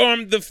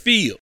stormed the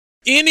field.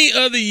 Any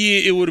other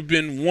year, it would have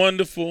been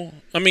wonderful.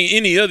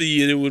 Any other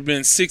year, there would have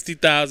been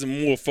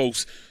 60,000 more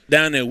folks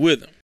down there with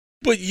them.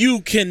 But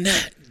you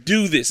cannot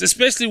do this,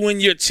 especially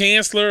when your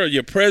chancellor or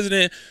your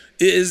president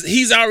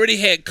he's already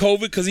had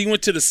COVID because he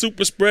went to the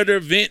super spreader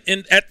event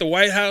at the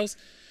White House,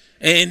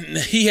 and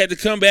he had to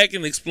come back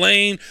and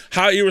explain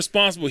how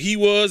irresponsible he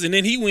was, and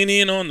then he went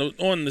in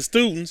on the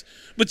students.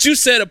 But you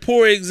set a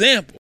poor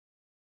example.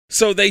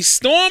 So they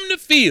stormed the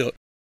field.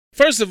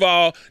 First of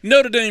all,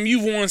 Notre Dame,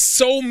 you've won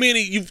so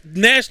many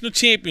national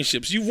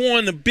championships. You've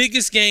won the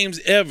biggest games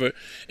ever,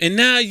 and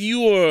now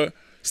you are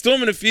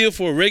storming the field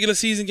for a regular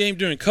season game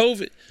during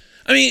COVID.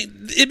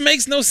 It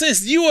makes no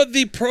sense. You are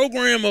the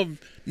program of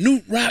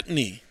Newt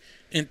Rockne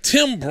and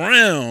Tim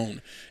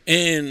Brown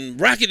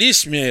and Rocket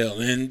Ismail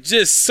and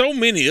just so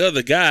many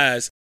other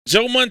guys.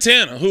 Joe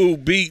Montana, who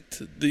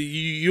beat the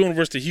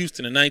University of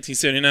Houston in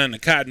 1979 in the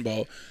Cotton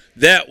Bowl.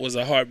 That was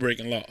a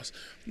heartbreaking loss.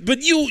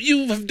 But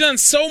you have done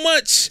so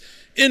much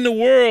in the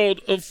world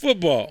of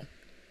football.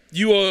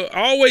 You are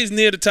always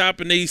near the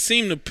top, and they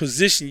seem to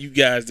position you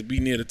guys to be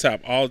near the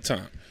top all the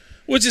time,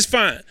 which is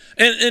fine.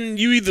 And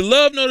you either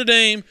love Notre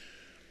Dame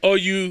or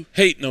you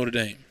hate Notre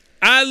Dame.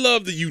 I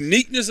love the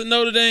uniqueness of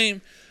Notre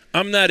Dame.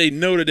 I'm not a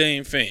Notre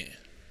Dame fan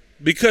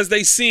because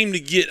they seem to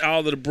get all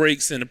of the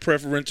breaks and the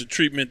preferential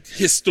treatment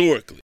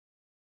historically,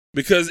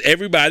 because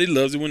everybody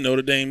loves it when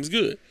Notre Dame is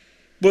good.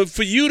 But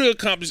for you to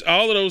accomplish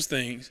all of those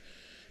things,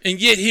 and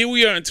yet here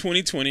we are in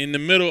 2020 in the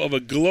middle of a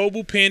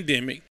global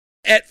pandemic,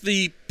 at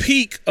the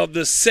peak of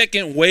the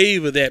second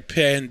wave of that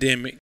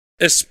pandemic,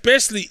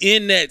 especially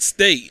in that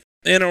state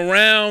and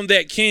around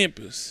that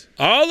campus,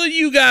 all of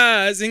you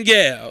guys and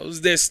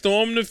gals that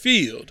storm the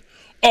field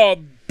are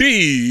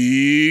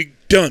big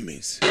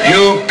dummies.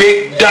 You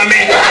big dummy.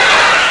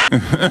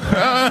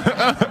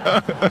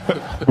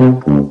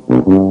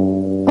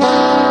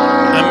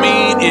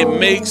 It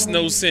makes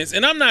no sense.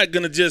 And I'm not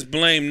going to just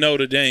blame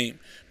Notre Dame,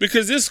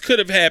 because this could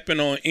have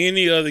happened on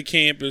any other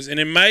campus, and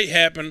it might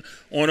happen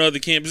on other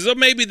campuses. Or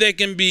maybe there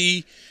can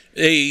be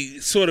a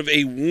sort of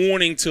a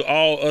warning to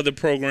all other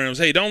programs.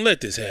 Hey, don't let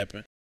this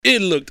happen.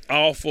 It looked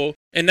awful.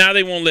 And now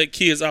they won't let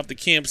kids off the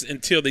campus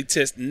until they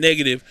test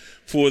negative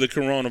for the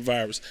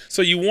coronavirus.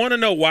 So you want to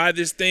know why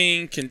this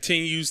thing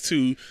continues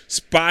to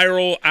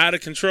spiral out of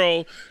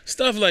control?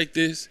 Stuff like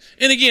this.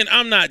 And again,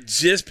 I'm not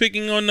just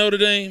picking on Notre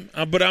Dame,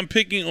 but I'm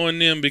picking on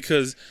them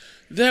because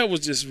that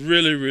was just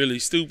really, really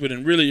stupid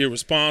and really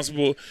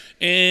irresponsible.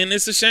 And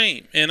it's a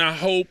shame. And I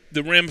hope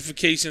the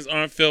ramifications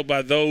aren't felt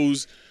by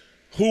those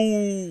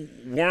who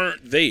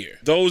weren't there,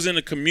 those in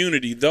the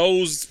community,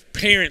 those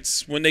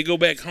parents when they go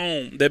back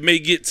home that may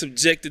get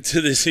subjected to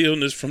this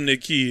illness from their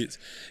kids.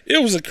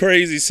 It was a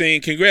crazy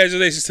scene.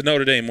 Congratulations to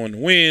Notre Dame on the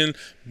win,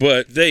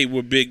 but they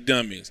were big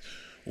dummies.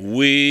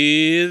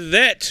 With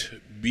that,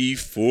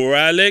 before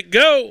I let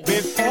go,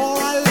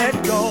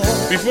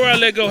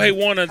 hey,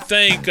 want to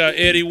thank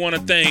Eddie, want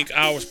to thank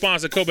our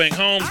sponsor, CoBank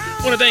Homes.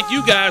 Want to thank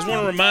you guys,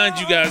 want to remind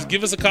you guys,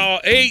 give us a call,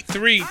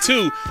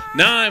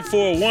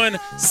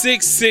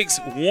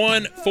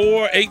 832-941-6614,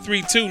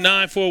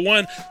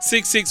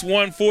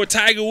 832-941-6614.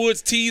 Tiger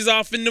Woods tees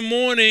off in the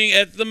morning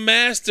at the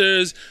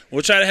Masters.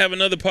 We'll try to have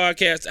another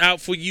podcast out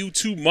for you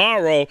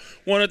tomorrow.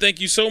 Want to thank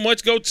you so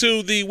much. Go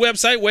to the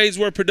website,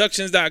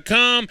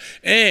 WadesWordProductions.com,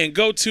 and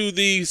go to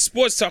the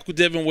Sports Talk with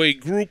Devin Wade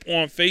group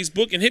on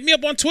Facebook, and hit me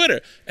up on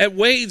Twitter at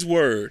Wade's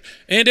Word.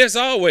 And as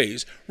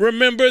always,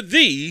 remember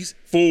these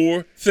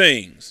 4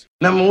 things.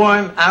 Number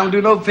 1, I don't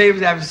do no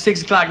favors after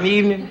 6 o'clock in the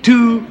evening.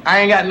 2, I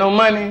ain't got no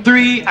money.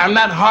 3, I'm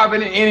not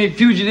harboring any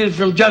fugitives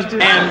from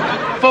justice.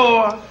 And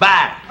 4,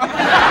 bye.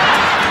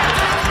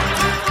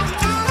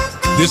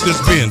 This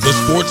has been the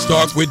Sports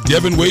Talk with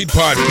Devin Wade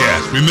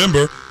podcast.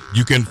 Remember,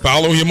 you can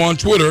follow him on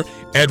Twitter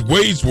at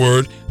Wade's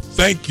Word.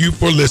 Thank you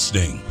for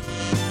listening.